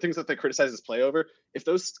 the things that they criticize his play over, if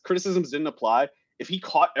those criticisms didn't apply, if he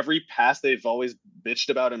caught every pass they've always bitched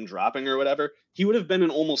about him dropping or whatever, he would have been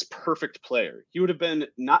an almost perfect player. He would have been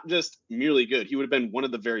not just merely good, he would have been one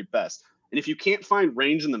of the very best. And if you can't find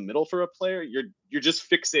range in the middle for a player, you're just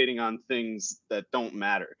fixating on things that don't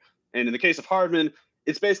matter. And in the case of Hardman,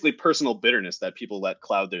 it's basically personal bitterness that people let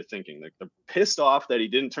cloud their thinking. Like they're pissed off that he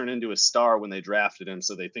didn't turn into a star when they drafted him,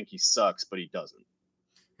 so they think he sucks, but he doesn't.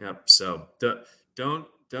 Yep. So don't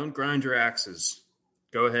grind your axes.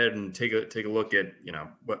 Go ahead and take a look at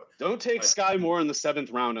what. Don't take Sky Moore in the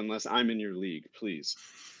 7th round unless I'm in your league, please.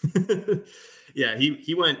 Yeah,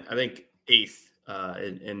 he went, I think, 8th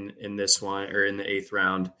in this one, or in the 8th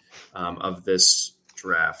round of this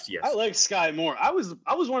draft. Yes, I like Sky Moore. I was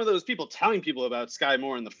one of those people telling people about Sky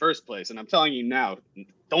Moore in the first place, and I'm telling you now,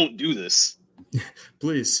 don't do this,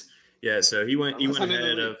 please. Yeah, so he went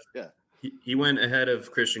ahead of he went ahead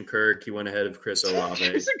of Christian Kirk. He went ahead of Chris Olave.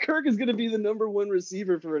 Christian Kirk is going to be the number 1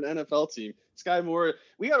 receiver for an NFL team. Sky Moore,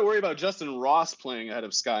 we got to worry about Justin Ross playing ahead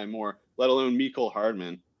of Sky Moore, let alone Mecole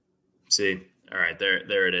Hardman. See, all right,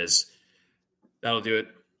 there it is. That'll do it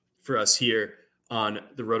for us here on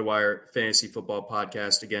the RotoWire Fantasy Football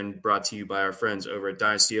Podcast, again, brought to you by our friends over at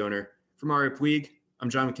Dynasty Owner. For Mario Puig,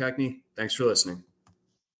 I'm John McKechnie. Thanks for listening.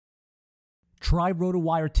 Try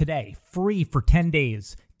RotoWire today, free for 10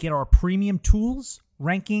 days. Get our premium tools,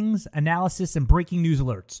 rankings, analysis, and breaking news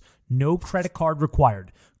alerts. No credit card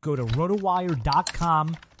required. Go to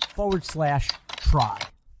rotowire.com/try.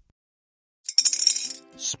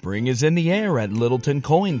 Spring is in the air at Littleton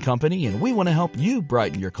Coin Company, and we want to help you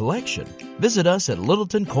brighten your collection. Visit us at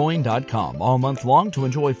littletoncoin.com all month long to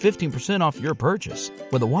enjoy 15% off your purchase.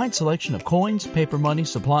 With a wide selection of coins, paper money,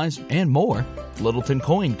 supplies, and more, Littleton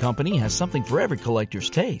Coin Company has something for every collector's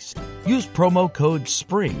taste. Use promo code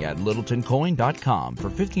SPRING at littletoncoin.com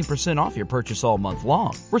for 15% off your purchase all month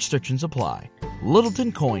long. Restrictions apply.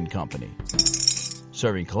 Littleton Coin Company.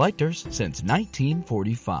 Serving collectors since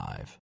 1945.